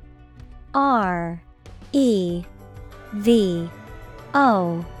 R-E-V-O-L-V-E.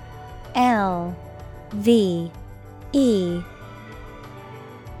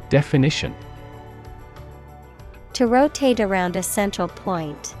 Definition: To rotate around a central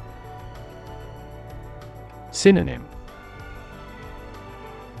point. Synonym: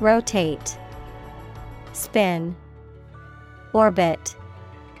 Rotate, spin, orbit.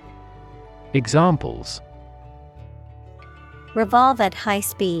 Examples: Revolve at high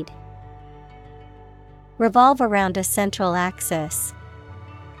speed. Revolve around a central axis.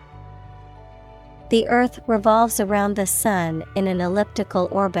 The Earth revolves around the Sun in an elliptical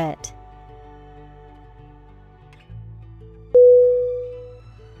orbit.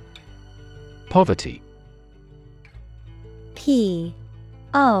 Poverty. P-O-V-E-R-T-Y.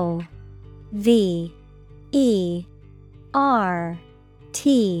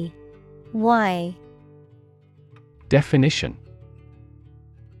 Definition: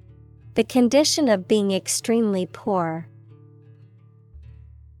 The condition of being extremely poor.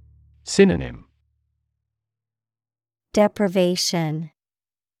 Synonym: Deprivation,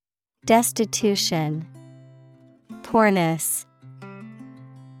 destitution, poorness.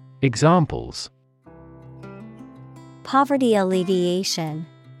 Examples: Poverty alleviation.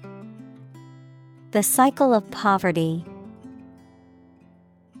 The cycle of poverty.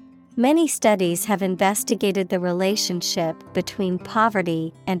 Many studies have investigated the relationship between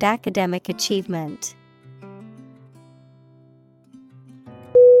poverty and academic achievement.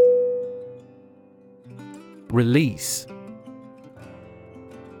 Release.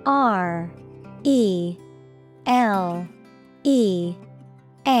 R-E-L-E-A-S-E.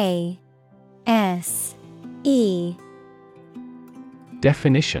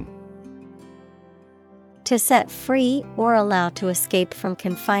 Definition: To set free or allow to escape from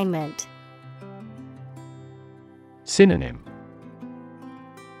confinement. Synonym: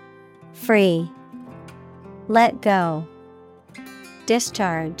 Free, let go,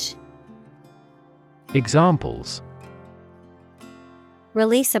 discharge. Examples: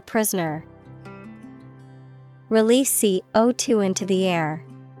 Release a prisoner. Release CO2 into the air.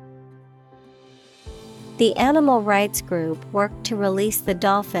 The animal rights group worked to release the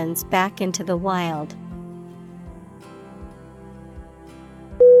dolphins back into the wild.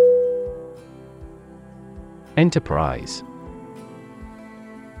 Enterprise.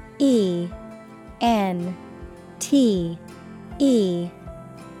 E-N-T-E-R-P-R-I-S-E.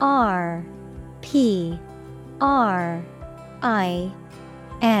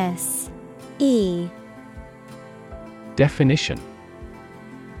 Definition: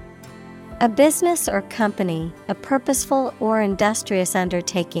 A business or company, a purposeful or industrious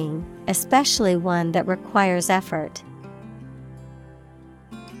undertaking, especially one that requires effort.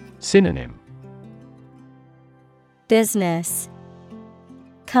 Synonym: business,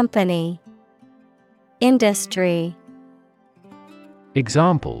 company, industry.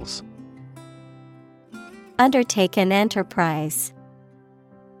 Examples: Undertake an enterprise.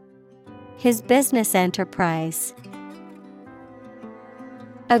 His business enterprise.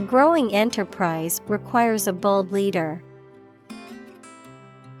 A growing enterprise requires a bold leader.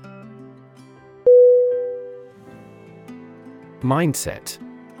 Mindset.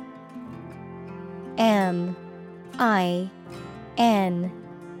 M-I-N-D-S-E-T.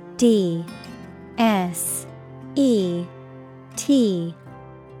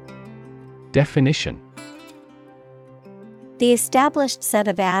 Definition: The established set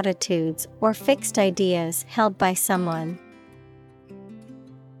of attitudes or fixed ideas held by someone.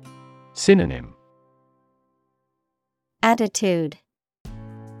 Synonym: Attitude,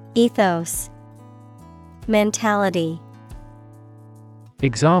 ethos, mentality.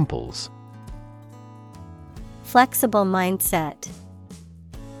 Examples: Flexible mindset.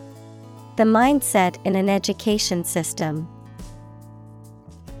 The mindset in an education system.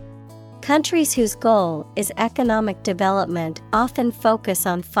 Countries whose goal is economic development often focus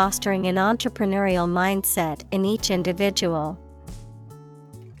on fostering an entrepreneurial mindset in each individual.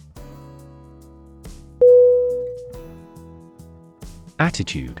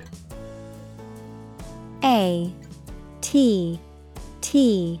 Attitude. A T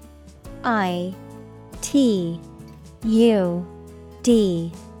T I T U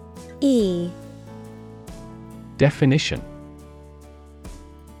D E. Definition: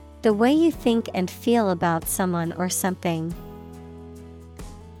 The way you think and feel about someone or something.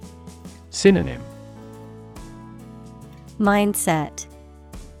 Synonym: Mindset,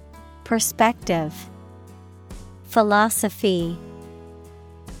 perspective, philosophy.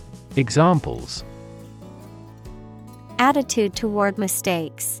 Examples: Attitude toward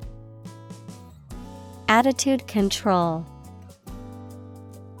mistakes. Attitude control.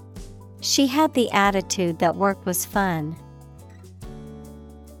 She had the attitude that work was fun.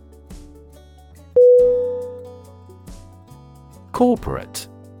 Corporate.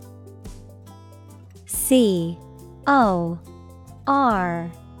 C-O-R-P-O-R-A-T-E.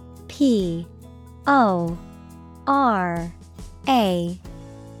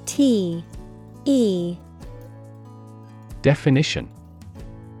 Definition: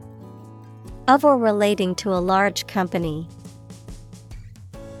 Of or relating to a large company.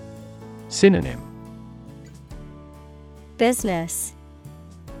 Synonym: Business,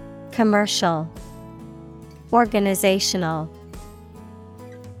 commercial, organizational.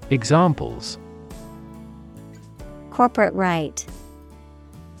 Examples: Corporate right.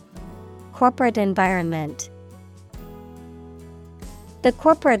 Corporate environment. The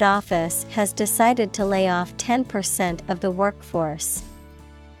corporate office has decided to lay off 10% of the workforce.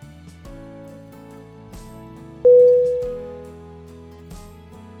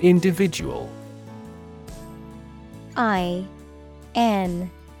 Individual. I-N-D-I-V-I-D-U-A-L.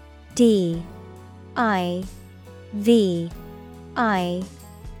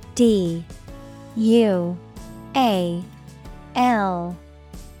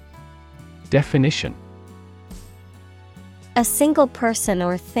 Definition: A single person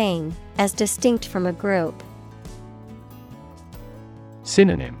or thing, as distinct from a group.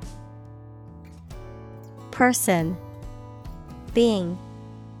 Synonym: Person, being,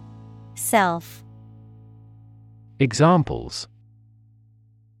 self. Examples: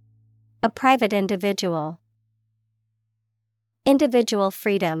 A private individual. Individual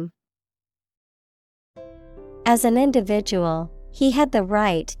freedom. As an individual, he had the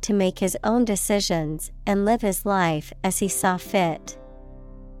right to make his own decisions and live his life as he saw fit.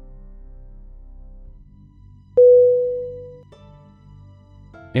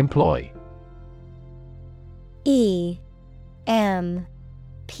 Employ. E-M-P-L-O-Y.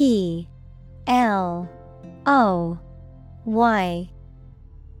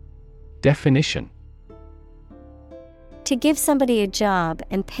 Definition: To give somebody a job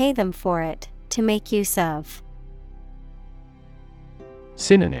and pay them for it, to make use of.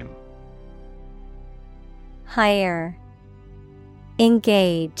 Synonym: Hire,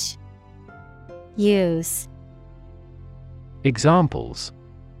 engage, use. Examples: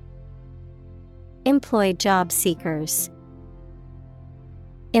 Employ job seekers.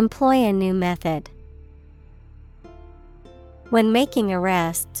 Employ a new method. When making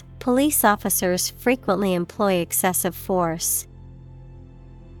arrests, police officers frequently employ excessive force.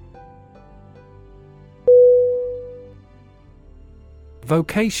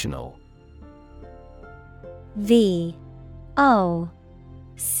 Vocational. V-O-C-A-T-I-O-N-A-L.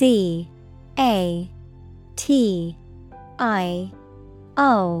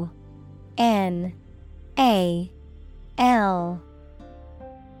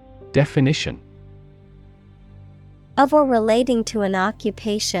 Definition: of or relating to an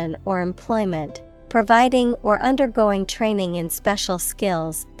occupation or employment, providing or undergoing training in special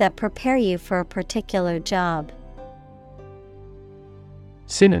skills that prepare you for a particular job.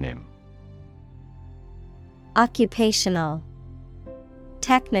 Synonym: Occupational,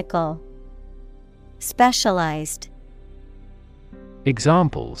 technical, specialized.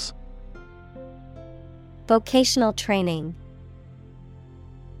 Examples: Vocational training,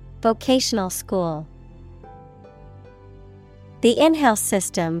 vocational school. The in-house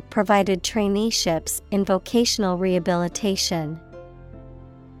system provided traineeships in vocational rehabilitation.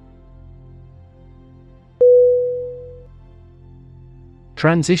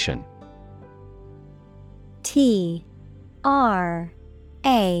 Transition: Transition.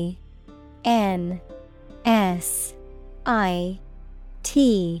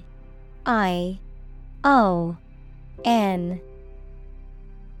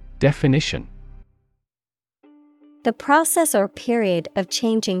 Definition: The process or period of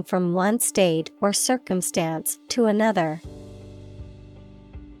changing from one state or circumstance to another.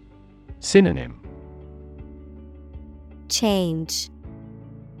 Synonym: Change,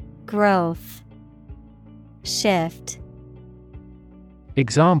 growth, shift.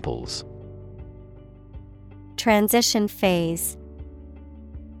 Examples: Transition phase.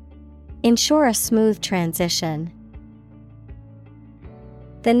 Ensure a smooth transition.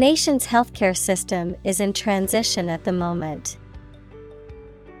 The nation's healthcare system is in transition at the moment.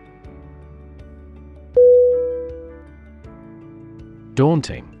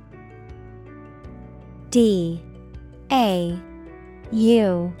 Daunting: DAUNTING.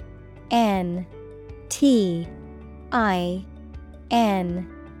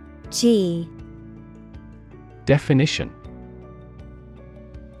 Definition: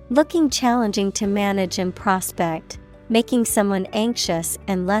 Looking challenging to manage and prospect, making someone anxious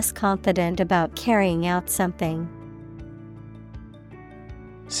and less confident about carrying out something.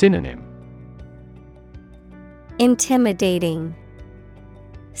 Synonym: Intimidating,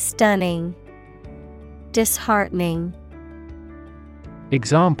 stunning, disheartening.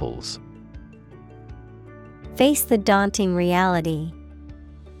 Examples: Face the daunting reality.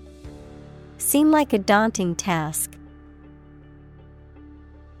 Seem like a daunting task.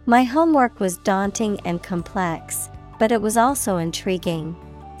 My homework was daunting and complex, but it was also intriguing.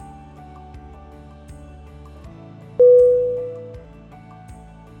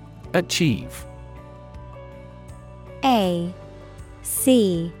 Achieve: ACHIEVE.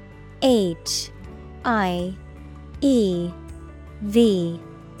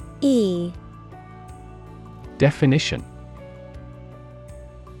 Definition: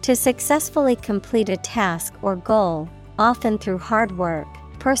 To successfully complete a task or goal, often through hard work,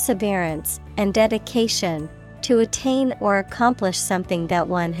 perseverance, and dedication, to attain or accomplish something that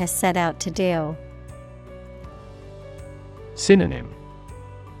one has set out to do. Synonym: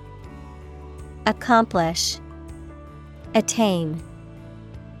 Accomplish, attain,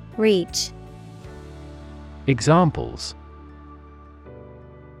 reach. Examples: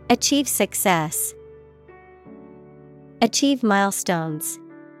 Achieve success. Achieve milestones.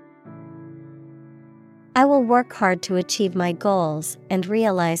 I will work hard to achieve my goals and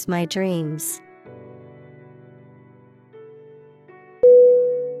realize my dreams.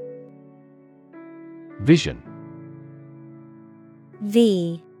 Vision: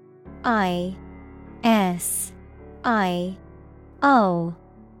 VISION.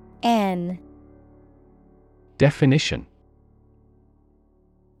 Definition: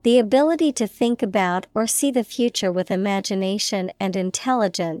 The ability to think about or see the future with imagination and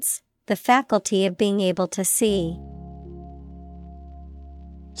intelligence, the faculty of being able to see.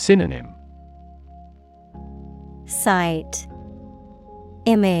 Synonym: Sight,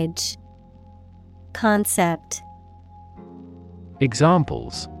 image, concept.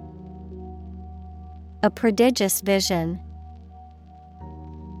 Examples: A prodigious vision.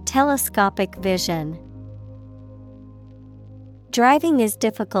 Telescopic vision. Driving is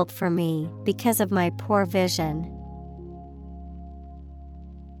difficult for me because of my poor vision.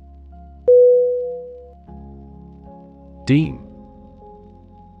 Deem: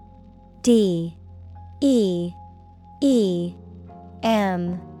 DEEM.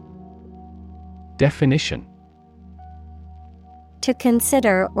 Definition: To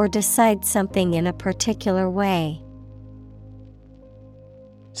consider or decide something in a particular way.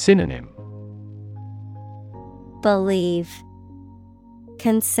 Synonym: Believe,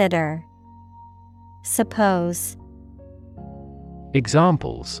 consider, suppose.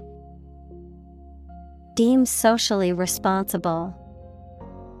 Examples: Deem socially responsible.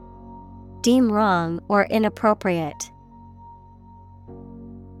 Deem wrong or inappropriate.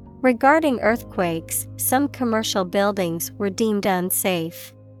 Regarding earthquakes, some commercial buildings were deemed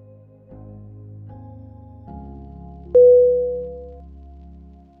unsafe.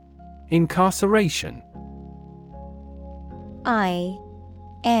 Incarceration. INCARCEration.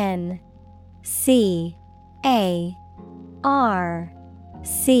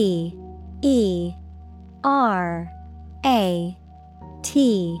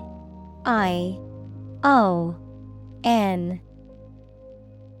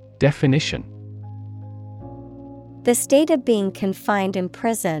 Definition. The state of being confined in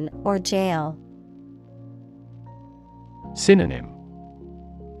prison or jail. Synonym.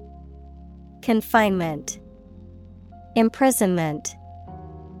 Confinement, imprisonment,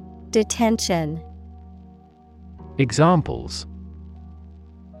 detention. Examples.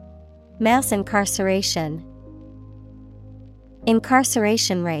 Mass incarceration.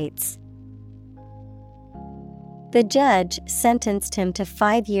 Incarceration rates. The judge sentenced him to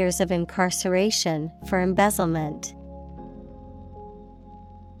 5 years of incarceration for embezzlement.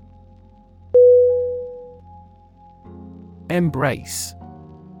 Embrace.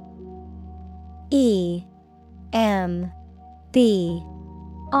 EMBRACE.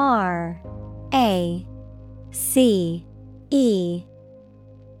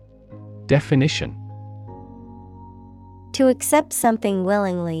 Definition. To accept something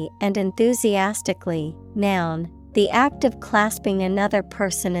willingly and enthusiastically. Noun, the act of clasping another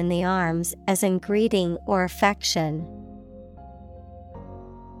person in the arms as in greeting or affection.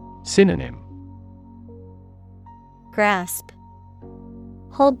 Synonym. Grasp,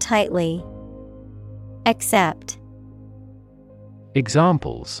 hold tightly, accept.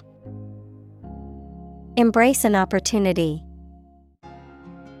 Examples. Embrace an opportunity.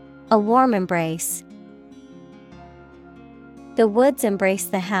 A warm embrace. The woods embrace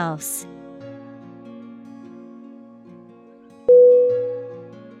the house.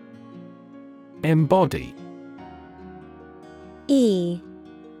 Embody.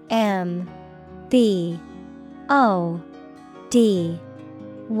 EMBODY.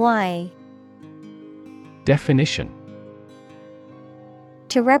 Definition.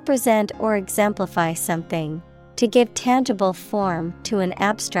 To represent or exemplify something. To give tangible form to an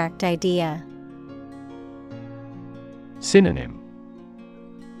abstract idea. Synonym.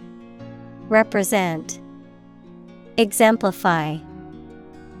 Represent, exemplify,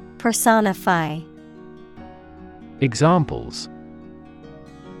 personify. Examples.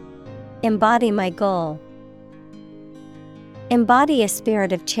 Embody my goal. Embody a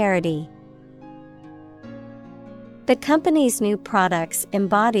spirit of charity. The company's new products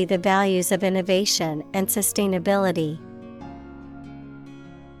embody the values of innovation and sustainability.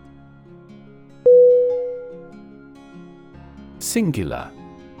 Singular.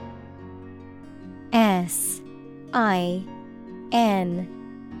 SINGULAR.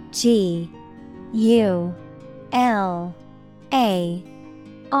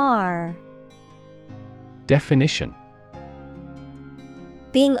 Definition.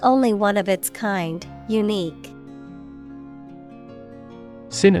 Being only one of its kind, unique.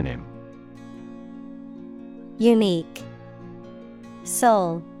 Synonym. Unique,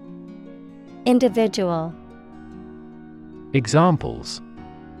 sole, individual. Examples.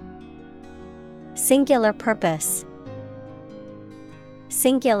 Singular purpose.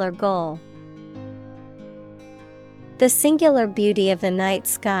 Singular goal. The singular beauty of the night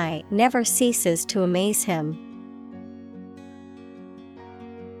sky never ceases to amaze him.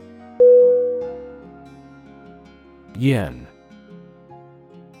 Yearn.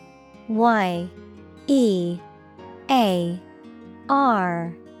 YEARN.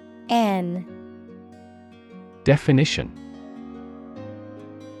 Definition.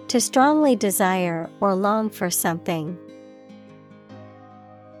 To strongly desire or long for something.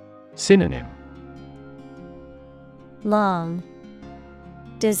 Synonym. Long,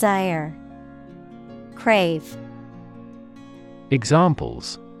 desire, crave.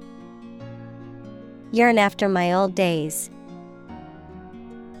 Examples. Yearn after my old days.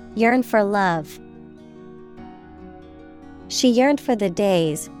 Yearn for love. She yearned for the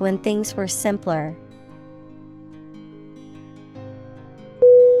days when things were simpler.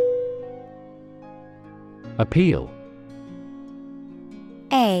 Appeal.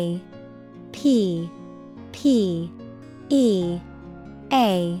 APPEAL.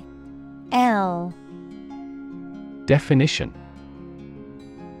 Definition.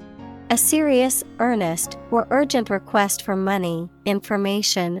 A serious, earnest, or urgent request for money,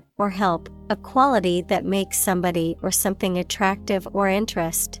 information, or help, a quality that makes somebody or something attractive or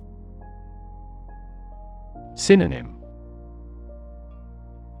interest. Synonym.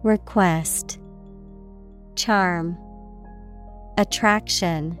 Request, charm,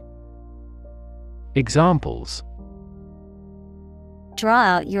 attraction. Examples: draw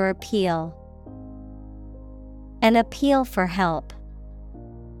out your appeal. An appeal for help.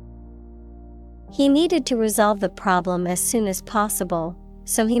 He needed to resolve the problem as soon as possible,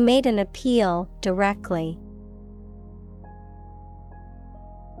 so he made an appeal directly.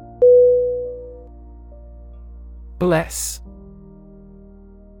 Bless.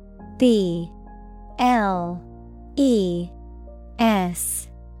 B-L-E-S-S.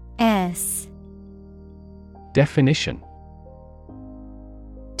 Definition: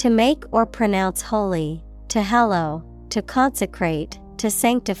 to make or pronounce holy, to hallow, to consecrate, to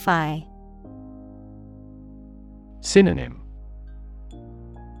sanctify. Synonym: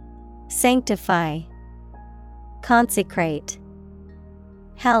 Sanctify, consecrate,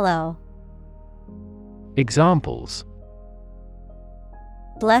 hallow. Examples: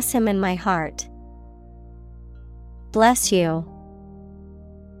 bless him in my heart. Bless you.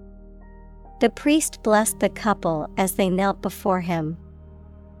 The priest blessed the couple as they knelt before him.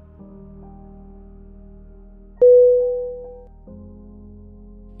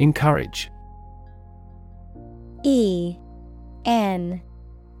 Encourage. E-N-C-O-U-R-A-G-E.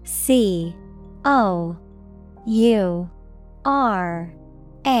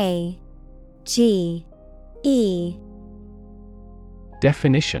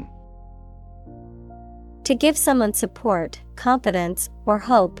 Definition: to give someone support, confidence, or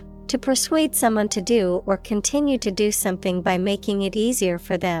hope, to persuade someone to do or continue to do something by making it easier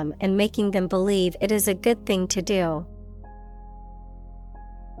for them and making them believe it is a good thing to do.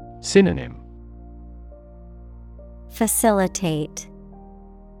 Synonym: facilitate,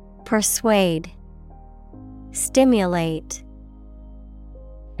 persuade, stimulate.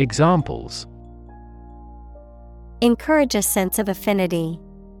 Examples: encourage a sense of affinity.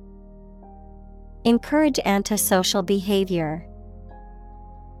 Encourage antisocial behavior.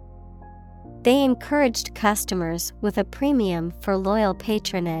 They encouraged customers with a premium for loyal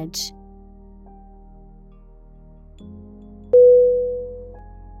patronage.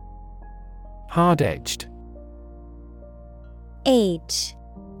 Hard-edged. H-A-R-D-E-D-G-E-D.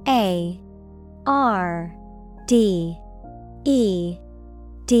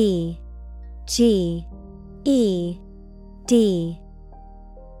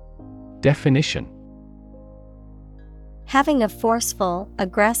 Definition: having a forceful,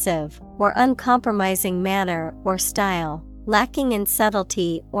 aggressive, or uncompromising manner or style, lacking in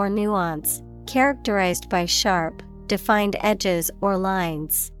subtlety or nuance, characterized by sharp, defined edges or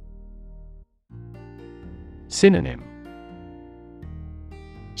lines. Synonym: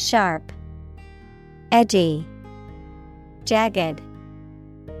 sharp, edgy, jagged.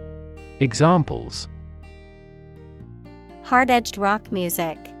 Examples: hard-edged rock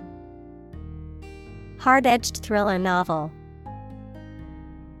music. Hard-edged thriller novel.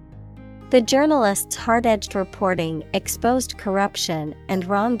 The journalist's hard-edged reporting exposed corruption and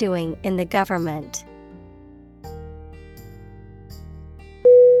wrongdoing in the government.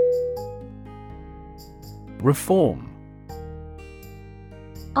 Reform.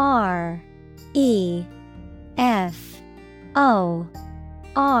 R-E-F-O-R-M.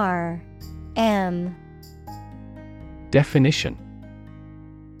 Definition: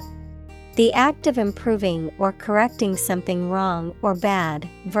 the act of improving or correcting something wrong or bad.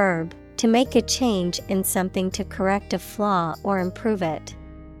 Verb, to make a change in something to correct a flaw or improve it.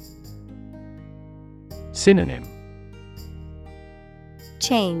 Synonym: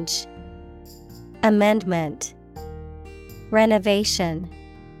 change, amendment, renovation.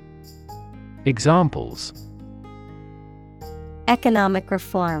 Examples: economic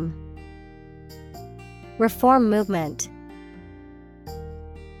reform. Reform movement.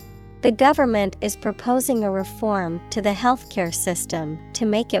 The government is proposing a reform to the healthcare system to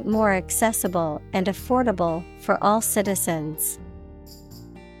make it more accessible and affordable for all citizens.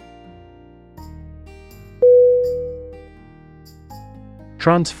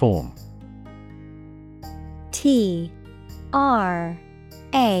 Transform. T-R-A-N-S-F-O-R-M.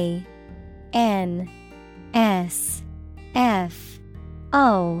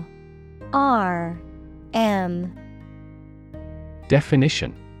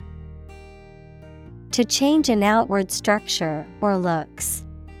 Definition: to change an outward structure or looks.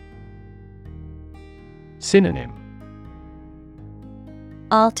 Synonym: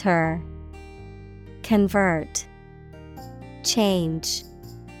 alter, convert, change.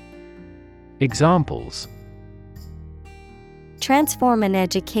 Examples: transform an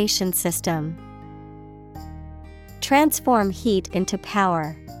education system. Transform heat into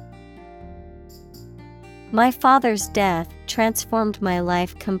power. My father's death transformed my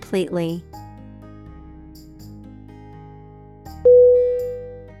life completely.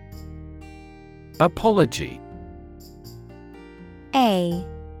 Apology. A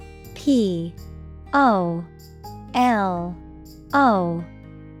P O L O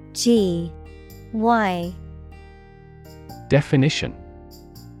G Y. Definition.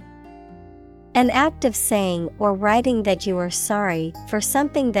 An act of saying or writing that you are sorry for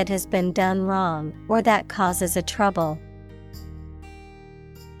something that has been done wrong or that causes a trouble.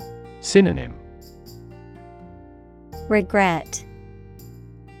 Synonym. Regret,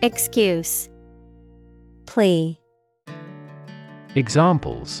 excuse, plea.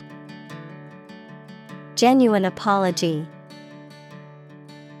 Examples. Genuine apology.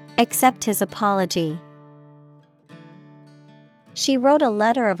 Accept his apology. She wrote a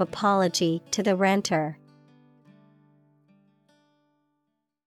letter of apology to the renter.